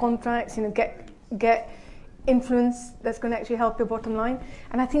business, get contracts, you know, get influence that's going to actually help your bottom line.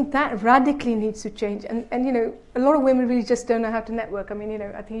 And I think that radically needs to change. And you know, a lot of women really just don't know how to network. I mean, you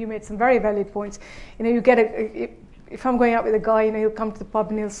know, I think you made some very valid points. You know, you get if I'm going out with a guy, you know, he'll come to the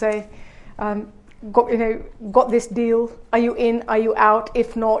pub and he'll say, got this deal, are you in, are you out?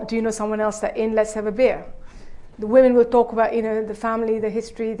 If not, do you know someone else that's in? Let's have a beer. The women will talk about, the family, the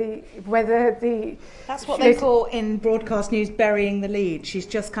history, the weather, the... That's what they call in broadcast news burying the lead. She's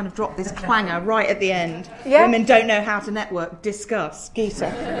just kind of dropped this clanger right at the end. Yeah. Women don't know how to network. Discuss. Geeta.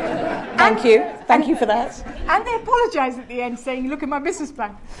 Thank you. Thank you for that. And they apologise at the end, saying, look at my business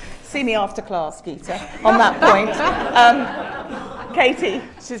plan. See me after class, Geeta, on that point. Katie.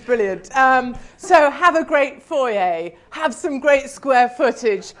 She's brilliant. So have a great foyer, have some great square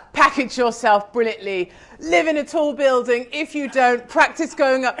footage, package yourself brilliantly, live in a tall building. If you don't, practice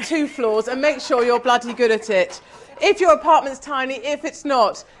going up 2 floors and make sure you're bloody good at it. If your apartment's tiny, if it's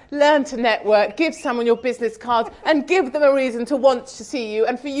not, learn to network, give someone your business card and give them a reason to want to see you.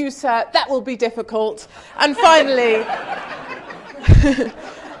 And for you, sir, that will be difficult. And finally,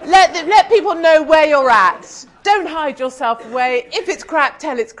 let people know where you're at. Don't hide yourself away. If it's crap,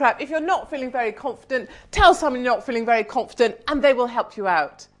 tell it's crap. If you're not feeling very confident, tell someone you're not feeling very confident and they will help you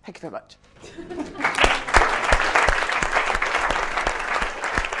out. Thank you very much.